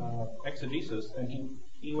about exegesis, and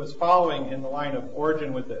he was following in the line of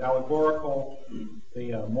Origen with the allegorical,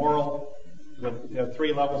 the moral. The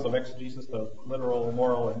three levels of exegesis: the literal,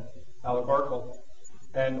 moral, and allegorical,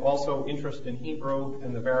 and also interest in Hebrew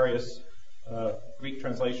and the various Greek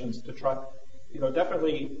translations to try,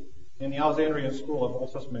 definitely in the Alexandrian school of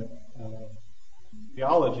Old Testament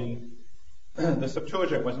theology, the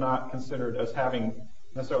Septuagint was not considered as having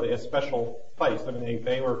necessarily a special place. I mean,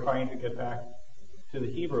 they were trying to get back to the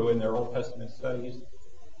Hebrew in their Old Testament studies.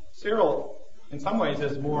 Cyril, in some ways,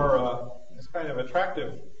 is more is kind of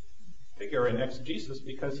attractive figure in exegesis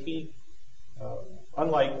because he,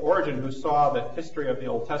 unlike Origen, who saw the history of the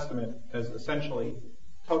Old Testament as essentially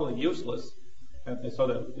totally useless, and so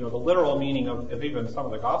that the literal meaning of even some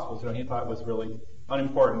of the Gospels, he thought was really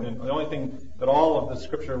unimportant, and the only thing that all of the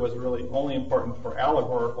Scripture was really only important for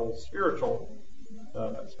allegorical, spiritual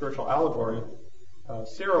allegory.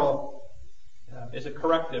 Cyril is a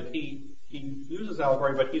corrective. He uses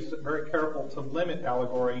allegory, but he's very careful to limit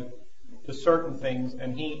allegory to certain things,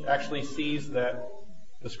 and he actually sees that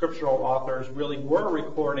the scriptural authors really were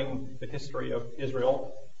recording the history of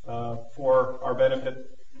Israel for our benefit,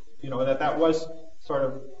 and that was sort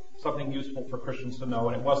of something useful for Christians to know,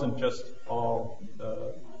 and it wasn't just all,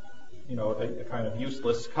 a kind of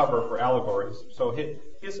useless cover for allegories. So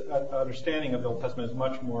his understanding of the Old Testament is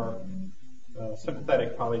much more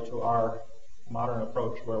sympathetic, probably, to our modern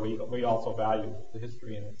approach, where we also value the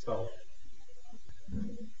history in itself.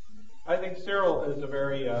 I think Cyril is a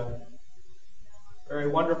very, very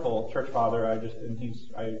wonderful church father.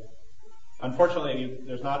 Unfortunately,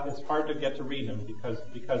 it's hard to get to read him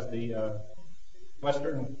because the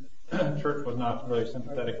Western Church was not really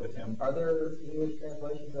sympathetic with him. Are there English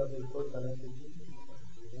translations of his books on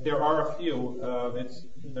exegesis? There are a few.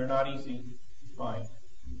 They're not easy to find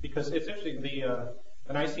because it's actually the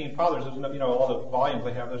Nicene Fathers. There's all the volumes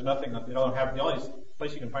they have. There's nothing. They don't have. The only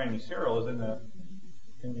place you can find any Cyril is in the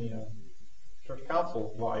Church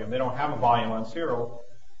Council volume. They don't have a volume on Cyril,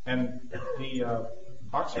 and the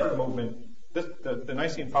Oxford movement. The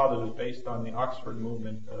Nicene Fathers is based on the Oxford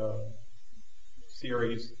movement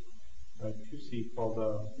series, called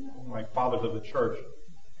Fathers of the Church,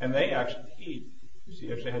 and he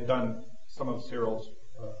actually had done some of Cyril's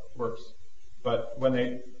works, but when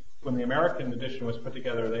the American edition was put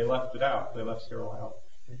together, they left it out. They left Cyril out,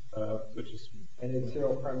 which is. And is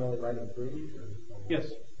Cyril primarily writing Greek?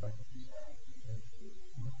 Yes.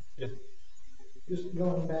 Yes. Just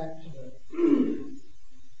going back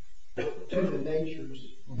to the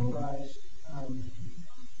natures of Christ,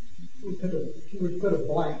 we would put a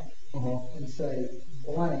blank and say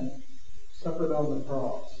blank suffered on the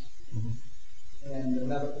cross, and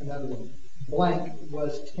another one, blank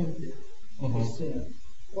was tempted to sin.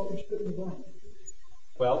 What would you put in the blank?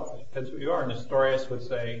 Well, as we are, Nestorius would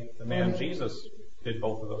say the man Jesus did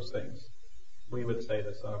both of those things. We would say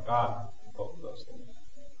the Son of God did both of those things.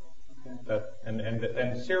 Okay.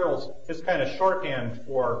 And Cyril's, his kind of shorthand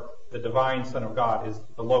for the divine Son of God is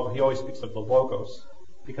the Logos. He always speaks of the Logos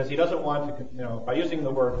because he doesn't want to, by using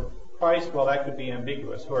the word Christ, well, that could be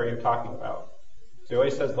ambiguous. Who are you talking about? So he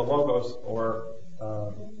always says the Logos, or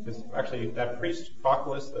is actually that priest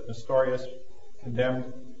Proclus that Nestorius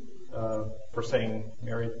condemned for saying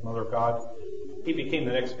Mary, the Mother of God. He became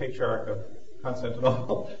the next patriarch of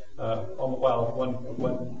Constantinople.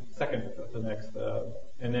 One second the next,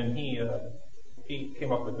 and then he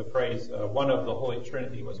came up with the phrase "one of the Holy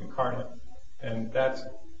Trinity was incarnate," and that's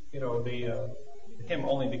the him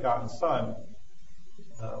only begotten Son.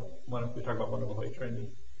 When we talk about one of the Holy Trinity,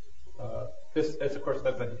 this is of course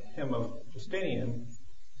that's a hymn of Justinian,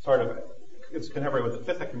 sort of. It's contemporary with the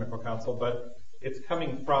Fifth Ecumenical Council, but it's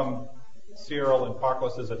coming from Cyril and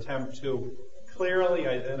Proclus's attempt to clearly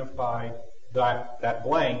identify that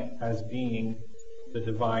blank as being the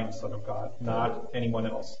divine Son of God, not anyone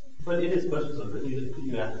else. But it is questions of you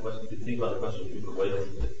can ask the question, you can think about the question in different ways.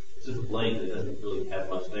 It's just a blank that doesn't really have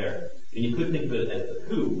much there. And you could think of it as the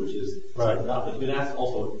who, which is right. But you can ask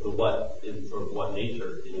also the what in sort of what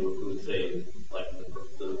nature, who would say like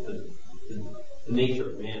the nature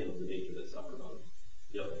of man was the nature that suffered on.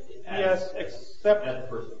 Yes, except as a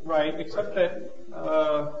person. right, except that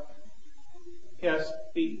yes,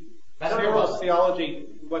 the I don't know Cyril's about- theology.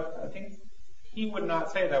 What I think he would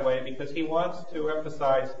not say it that way because he wants to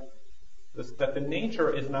emphasize this, that the nature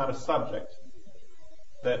is not a subject.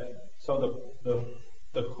 That so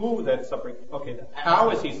the who that's suffering. Okay,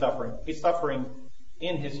 how is he suffering? He's suffering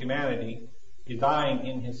in his humanity. He's dying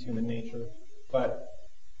in his human nature, but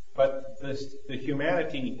the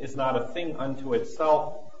humanity is not a thing unto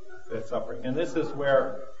itself that's suffering. And this is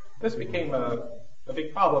where this became a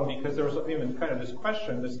big problem because there was even kind of this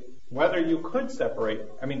question, this whether you could separate.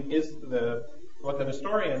 I mean, what the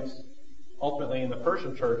Nestorians ultimately in the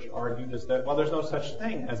Persian church argued is that, well, there's no such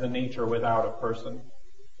thing as a nature without a person.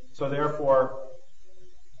 So therefore,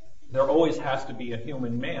 there always has to be a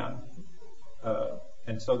human man.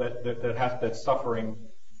 And so that's suffering,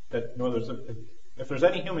 that if there's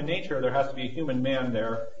any human nature, there has to be a human man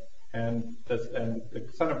there, and the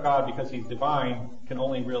Son of God, because he's divine, can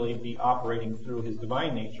only really be operating through his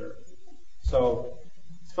divine nature. So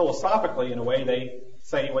philosophically, in a way, they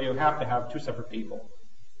say, well, you have to have two separate people.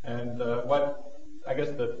 And what I guess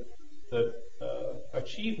the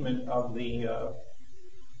achievement of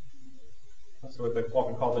that's what they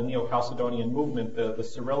often call the Neo-Chalcedonian movement, the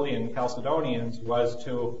Cyrillian Chalcedonians, was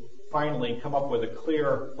to finally come up with a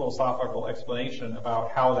clear philosophical explanation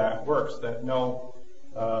about how that works. That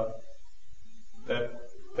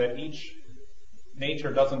that each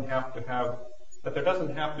nature doesn't have to have, that there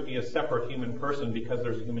doesn't have to be a separate human person because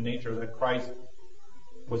there's a human nature. That Christ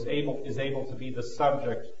is able to be the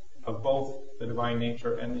subject of both the divine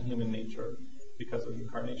nature and the human nature because of the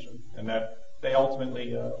incarnation, and that they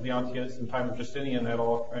ultimately, Leontius, in the time of Justinian, that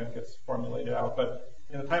all kind of gets formulated out. But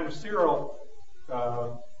in the time of Cyril,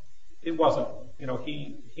 it wasn't.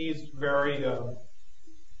 He's very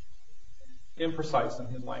imprecise in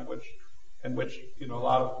his language, in which a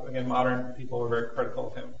lot of, again, modern people were very critical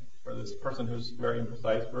of him for this person who's very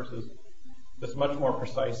imprecise versus this much more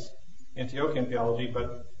precise Antiochian theology,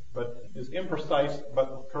 but is imprecise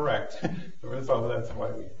but correct. So that's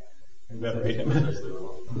why we venerate him.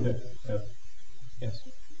 Yes.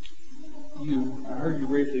 I heard you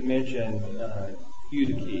briefly mention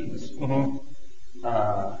Eutyches. Mm-hmm.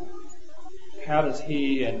 How does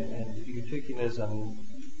he and Eutychianism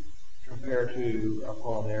compare to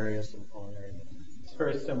Apollinarius and Apollinarianism? It's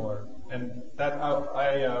very similar, and that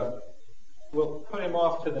I will put him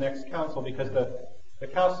off to the next council because the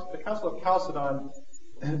Council of Chalcedon.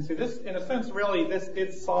 See, this in a sense really this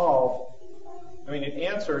did solve. I mean, it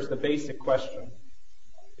answers the basic question: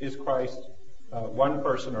 is Christ one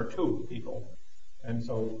person or two people? And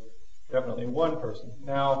so definitely one person.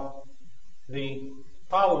 Now, the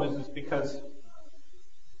problem is because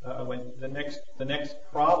when the next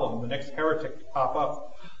problem, the next heretic to pop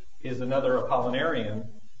up is another Apollinarian.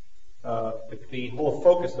 The whole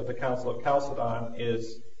focus of the Council of Chalcedon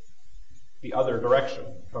is the other direction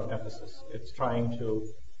from Ephesus. It's trying to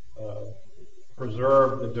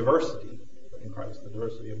preserve the diversity in Christ, the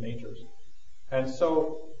diversity of natures. And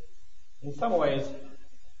so, in some ways,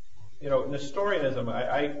 Nestorianism,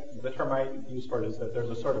 the term I use for it is that there's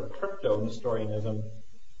a sort of crypto-Nestorianism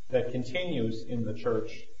that continues in the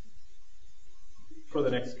church for the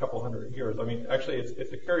next couple hundred years. I mean, actually,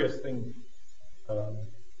 it's a curious thing.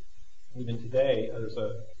 Even today,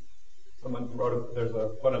 one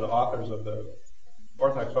of the authors of the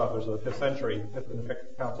Orthodox authors of the 5th century, in the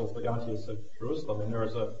Councils, Leontius of Jerusalem, and there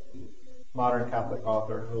was a modern Catholic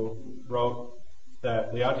author who wrote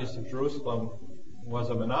that Leontius of Jerusalem was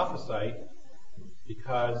a Monophysite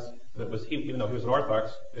because it was he, even though he was an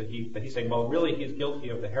Orthodox, that he's saying, well, really he's guilty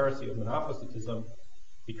of the heresy of Monophysitism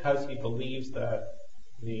because he believes that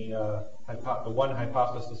the one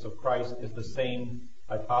hypostasis of Christ is the same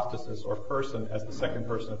hypostasis or person as the second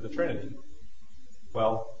person of the Trinity.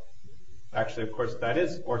 Well, actually, of course, that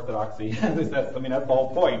is orthodoxy. That's the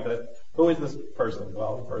whole point. That who is this person?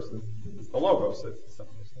 Well, the person is the Logos. It's the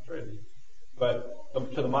second person of the Trinity. But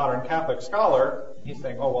to the modern Catholic scholar, he's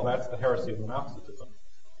saying, oh, well, that's the heresy of Monophysitism.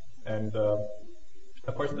 And,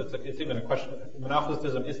 of course, it's even a question.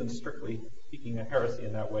 Monophysitism isn't strictly speaking a heresy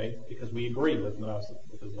in that way, because we agree with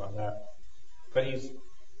Monophysitism on that. But he's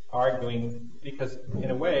arguing, because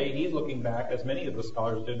in a way, he's looking back, as many of the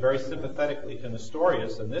scholars did, very sympathetically to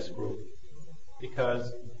Nestorius and this group,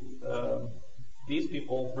 because these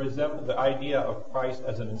people resemble the idea of Christ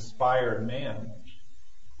as an inspired man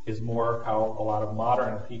is more how a lot of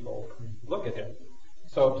modern people look at him.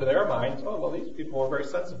 So to their minds, oh, well, these people are very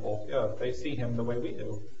sensible. Yeah, they see him the way we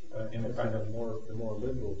do. In a kind of more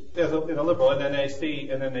liberal. Yeah, liberal, and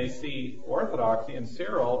then they see orthodoxy and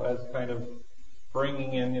Cyril as kind of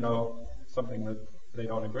bringing in, something that they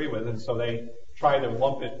don't agree with, and so they try to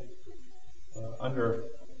lump it under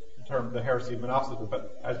the term the heresy of Monophysitism.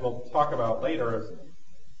 But as we'll talk about later,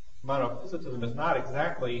 Monophysitism is not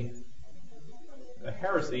exactly a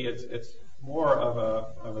heresy. It's more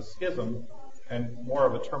of a schism and more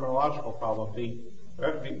of a terminological problem. We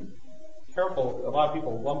have to be careful. A lot of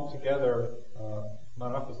people lump together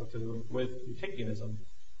Monophysitism with Eutychianism,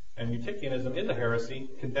 and Eutychianism is a heresy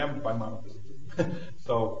condemned by Monophysitism.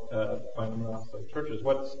 So by the Monophysitic churches,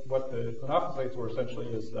 what the Monophysites were essentially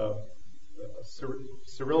is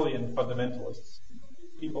Cyrillian fundamentalists,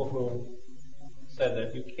 people who said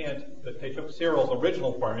that you can't, that they took Cyril's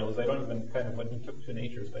original formulas. They don't even kind of, when he took two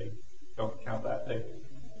natures, they don't count that. They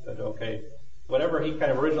said, okay, whatever he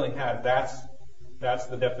kind of originally had, that's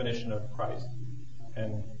the definition of Christ,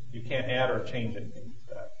 and you can't add or change anything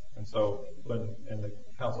to that. And so, and the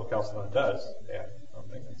Council of Chalcedon does add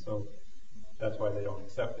something, and so that's why they don't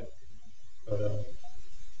accept it. But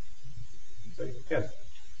so, yes.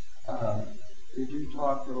 Could you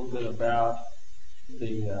talk a little bit about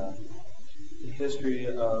the history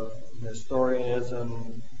of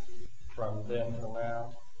Nestorianism from then till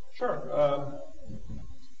now? Sure.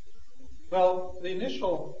 Well, the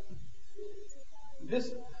initial,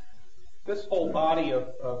 this whole body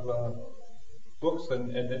of books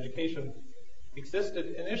and education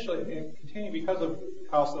existed initially and continued because of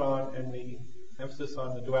Chalcedon and the emphasis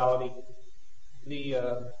on the duality.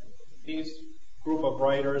 These group of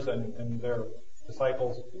writers and their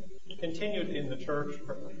disciples continued in the church,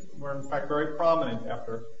 were in fact very prominent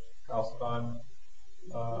after Chalcedon,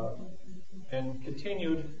 and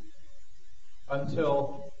continued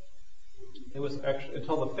until it was actually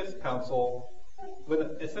until the Fifth Council,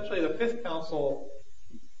 when essentially the Fifth Council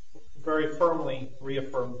very firmly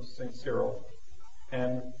reaffirmed St. Cyril,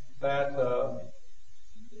 and that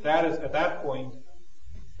is at that point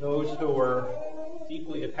those who were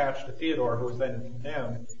deeply attached to Theodore, who was then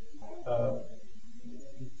condemned,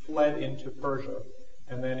 fled into Persia.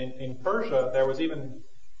 And then in Persia, there was even,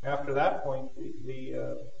 after that point,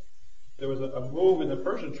 there was a move in the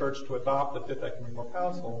Persian church to adopt the Fifth Ecumenical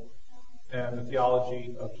Council and the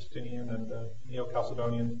theology of Justinian and the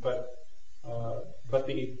Neo-Chalcedonians, but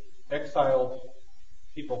the exiled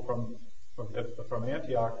people from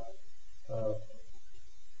Antioch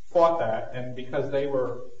fought that, and because they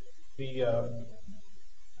were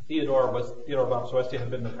Theodore of Mopsuestia had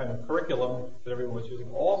been the kind of curriculum that everyone was using.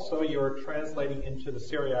 Also, you were translating into the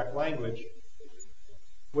Syriac language,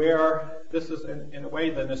 where this is in a way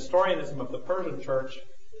the Nestorianism of the Persian church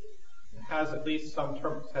has at least some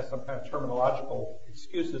kind of terminological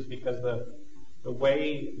excuses, because the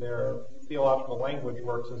way their theological language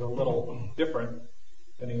works is a little different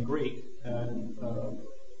than in Greek. And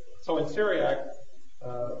so in Syriac,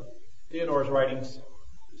 Theodore's writings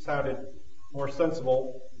sounded more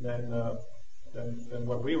sensible than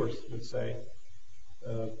what we would say.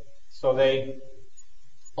 So they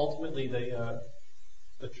ultimately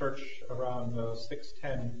the church around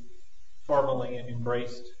 610 formally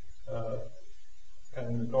embraced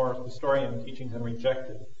and the Nestorian teachings and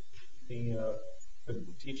rejected the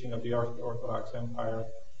teaching of the Orthodox Empire,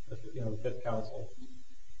 the Fifth Council.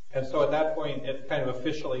 And so at that point, it kind of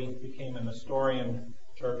officially became a Nestorian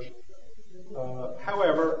church.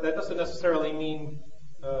 However, that doesn't necessarily mean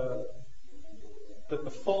that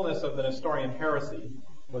the fullness of the Nestorian heresy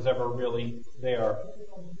was ever really there.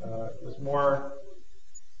 It was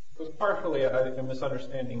partially, I think, a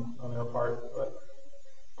misunderstanding on their part, but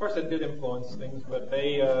of course it did influence things. But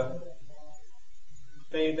they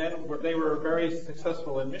were very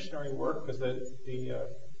successful in missionary work, because the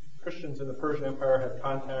Christians in the Persian Empire had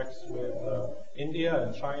contacts with India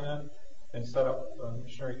and China, and set up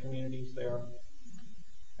missionary communities there.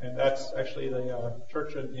 And that's actually the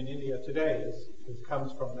church in India today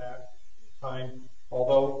comes from that time.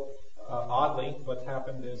 Although, oddly, what's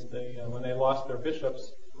happened is when they lost their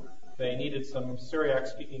bishops, they needed some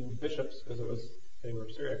Syriac-speaking bishops, because they were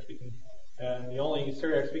Syriac-speaking. And the only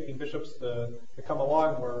Syriac-speaking bishops to come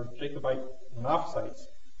along were Jacobite Monophysites.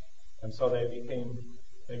 And so they became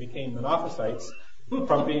Monophysites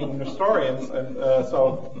from being Nestorians, and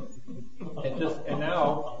and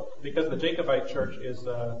now, because the Jacobite church is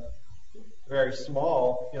very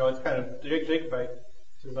small, it's kind of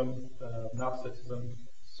Jacobitism, Gnosticism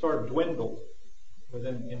sort of dwindled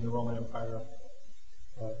in the Roman Empire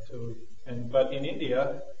but in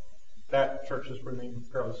India, that church has remained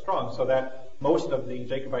fairly strong, so that most of the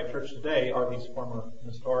Jacobite church today are these former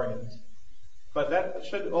Nestorians. But that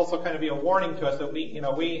should also kind of be a warning to us that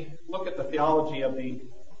we look at the theology of the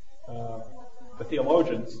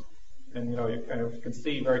theologians, and you kind of can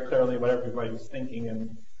see very clearly what everybody's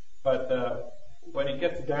thinking. But when it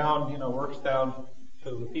gets down, works down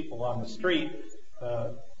to the people on the street,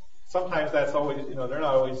 sometimes that's always, they're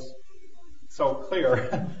not always so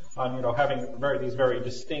clear on, having these very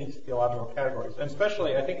distinct theological categories. And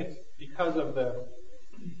especially, I think it's because of the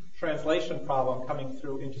translation problem coming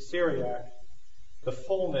through into Syriac, the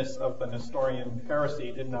fullness of the Nestorian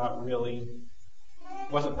heresy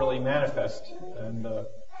wasn't really manifest. And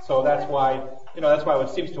so that's why what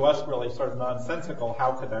seems to us really sort of nonsensical,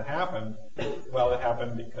 how could that happen? Well, it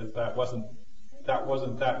happened because that wasn't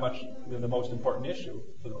that much the most important issue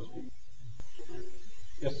for those people.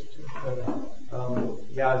 Yes.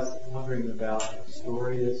 Yeah, I was wondering about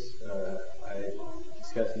Nestorius. I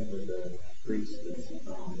discussing with the priest that's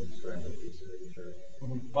surrounding the Assyrian church.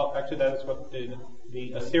 Mm-hmm. Well, actually, that is what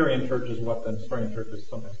the Assyrian church is what the Nestorian church is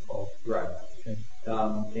sometimes called. Right. Okay.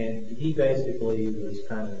 And he basically was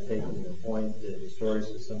kind of taking the point that Nestorius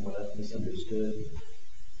is somewhat misunderstood,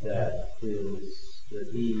 that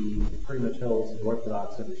he pretty much holds an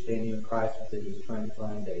Orthodox understanding of Christ, but that he was trying to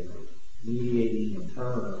find a mediating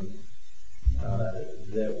term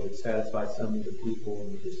that would satisfy some of the people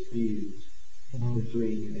in the dispute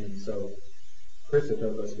between, and so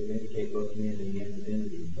Christotokos would indicate both unity and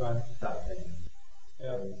divinity type thing.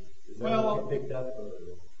 Yeah. Is that what you picked up? Or?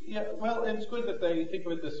 Yeah, well, it's good that they think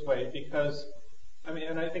of it this way because,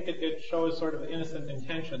 and I think it shows sort of innocent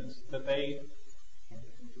intentions that they,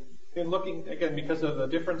 in looking, again, because of the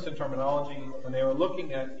difference in terminology, when they were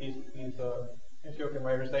looking at these Antiochian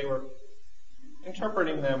writers, they were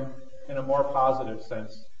interpreting them in a more positive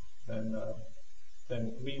sense than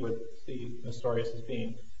we would see Nestorius as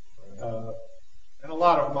being. And a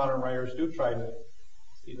lot of modern writers do try to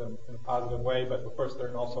see them in a positive way, but of course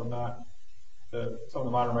they're also not. Some of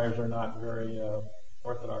the modern writers are not very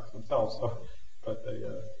orthodox themselves. So,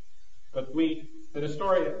 the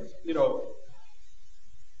Nestorians,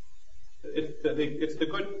 it's the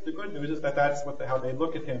good news is that that's how they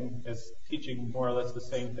look at him, as teaching more or less the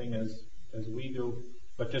same thing as we do,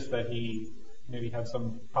 but just that he maybe had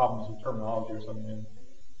some problems with terminology or something.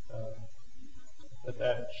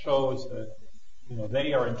 That shows that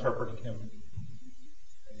they are interpreting him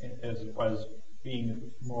as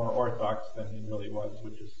being more orthodox than he really was,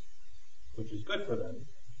 which is good for them,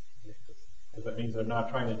 because that means they're not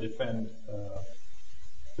trying to defend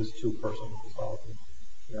this two-person Christology.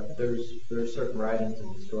 Yeah, but there are certain writings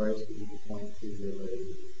in Nestorius that you could point to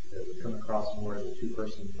that would come across more as a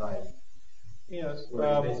two-person type. Yes.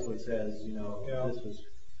 Where he basically says, this was.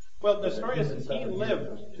 Well, Nestorius,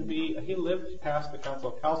 he lived past the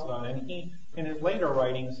Council of Chalcedon, and he, in his later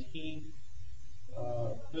writings, he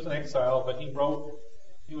was in exile, but he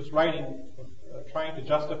was writing, trying to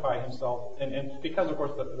justify himself, and because, of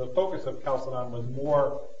course, the focus of Chalcedon was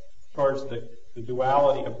more towards the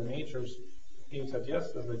duality of the natures, he said,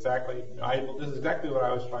 yes, this is exactly what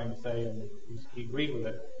I was trying to say, and he agreed with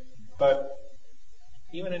it. But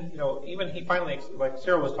even he finally, like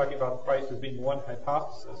Cyril was talking about Christ as being one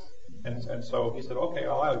hypostasis, and so he said, okay,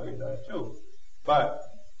 I agree with that too. But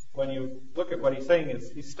when you look at what he's saying,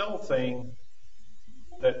 he's still saying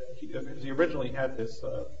that because he originally had this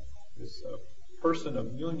person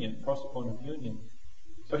of union, prosopon of union.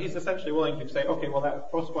 So he's essentially willing to say, okay, well,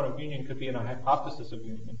 that prosopon of union could be in a hypostasis of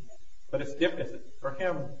union. But it's different. For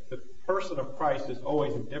him, the person of Christ is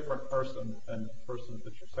always a different person than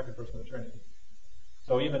the second person of the Trinity.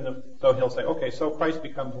 So so he'll say, okay, so Christ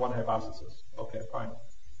becomes one hypostasis. Okay, fine.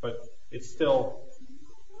 But it's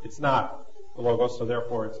not the Logos, so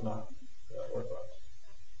therefore it's not Orthodox.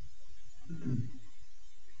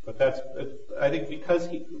 But I think because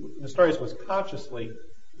Nestorius was consciously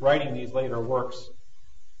writing these later works,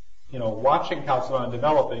 watching Chalcedon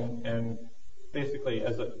developing, and basically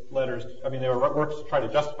as letters, they were works to try to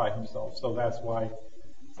justify himself. So that's why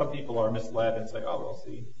some people are misled and say, oh, well,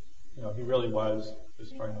 see, he really was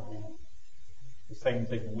just trying to be the same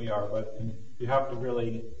thing that we are. But you have to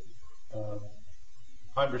really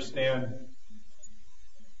understand.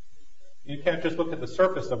 You can't just look at the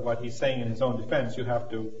surface of what he's saying in his own defense. You have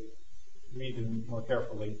to read him more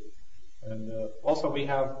carefully. And also we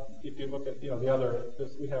have, if you look at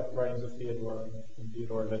we have writings of Theodore and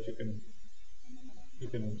Theodore that you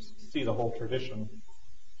can see the whole tradition.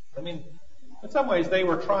 In some ways they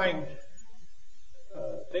were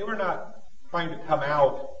not trying to come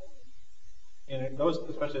out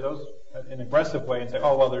especially those in an aggressive way and say,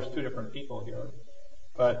 oh, well, there's two different people here.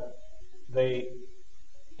 But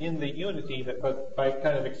in the unity, but by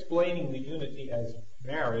kind of explaining the unity as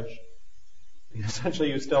marriage, essentially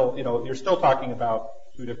you're still talking about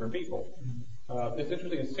two different people. It's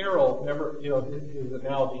interesting. Cyril never, his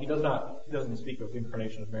analogy, he doesn't speak of the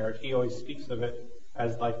incarnation of marriage. He always speaks of it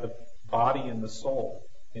as like the body and the soul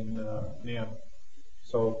in man.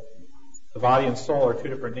 So the body and soul are two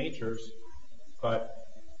different natures, but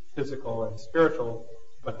physical and spiritual,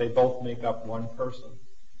 but they both make up one person.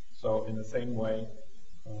 So in the same way,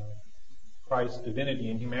 Christ's divinity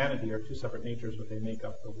and humanity are two separate natures, but they make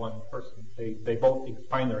up the one person. They both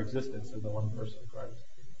find their existence in the one person, Christ,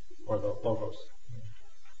 or the Logos.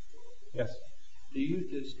 Yes? Do you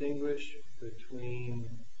distinguish between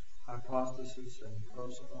hypostasis and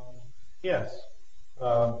prosopon? Yes.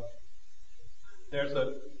 There's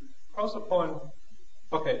a prosopon.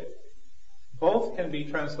 Okay, both can be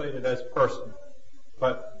translated as person,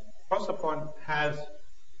 but prosopon has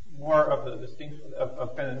more of the distinction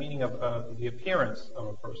of kind of meaning of the appearance of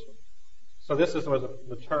a person. So this was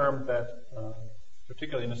the term that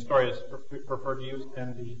particularly Nestorius preferred to use,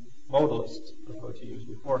 and the modalists preferred to use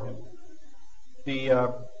before him. The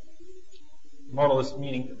modalist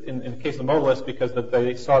meaning, in the case of the modalists, because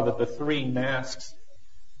they saw that the three masks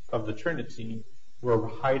of the Trinity were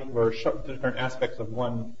different aspects of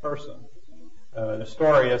one person.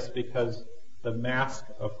 Nestorius, because the mask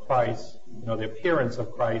of Christ, the appearance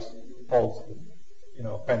of Christ holds,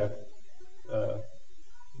 kind of,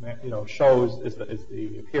 shows is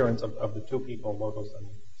the appearance of the two people, Logos and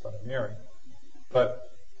Son of Mary.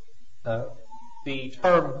 But the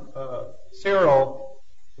term Cyril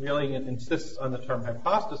really insists on the term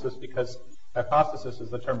hypostasis, because hypostasis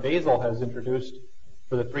is the term Basil has introduced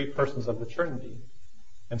for the three persons of the Trinity.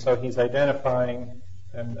 And so he's identifying,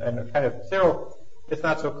 and kind of, Cyril, it's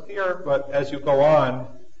not so clear, but as you go on,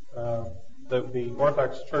 the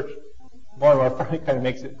Orthodox Church more and more kind of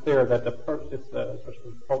makes it clear that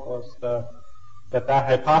especially Proclus, that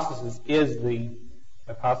hypostasis is the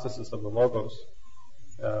hypostasis of the Logos,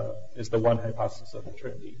 is the one hypostasis of the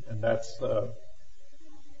Trinity. And that's,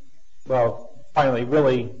 finally,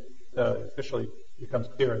 really officially becomes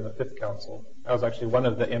clear in the Fifth Council. That was actually one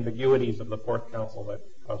of the ambiguities of the Fourth Council that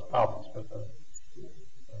caused problems. But the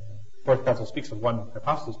Fourth Council speaks of one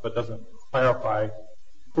hypostasis, but doesn't clarify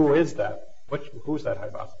who is that. Who's that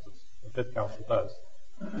hypostasis? The Fifth Council does.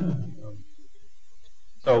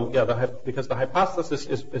 Because the hypostasis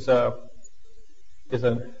is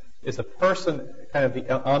a person, kind of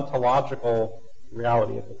the ontological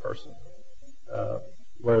reality of the person,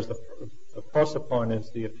 whereas the prosopon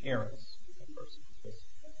is the appearance of the person.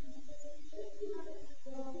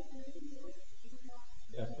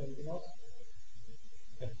 Yes. Anything else?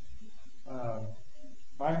 Yes.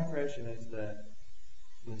 My impression is that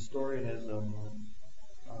Nestorianism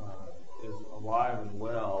is alive and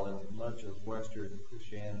well in much of Western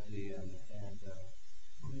Christianity and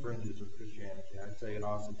fringes of Christianity. I'd say in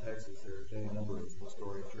Austin, Texas, there's any number of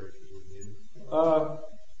Nestorian churches with you.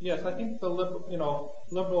 Yes, I think the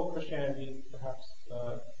liberal Christianity perhaps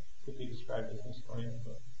could be described as Nestorian.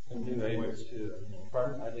 And New Agers too.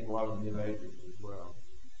 Pardon? I think a lot of New Agers as well.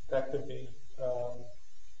 That could be.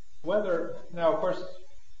 Whether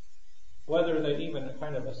they even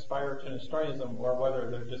kind of aspire to Nestorianism, or whether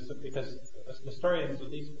they're just, because Nestorians at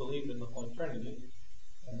least believed in the Holy Trinity,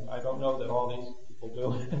 and I don't know that all these people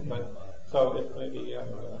do, but so it may be an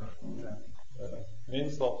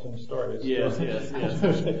insult to Nestorius. Yes.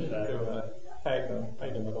 to tag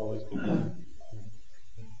them with all these people.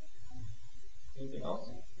 Anything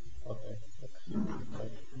else?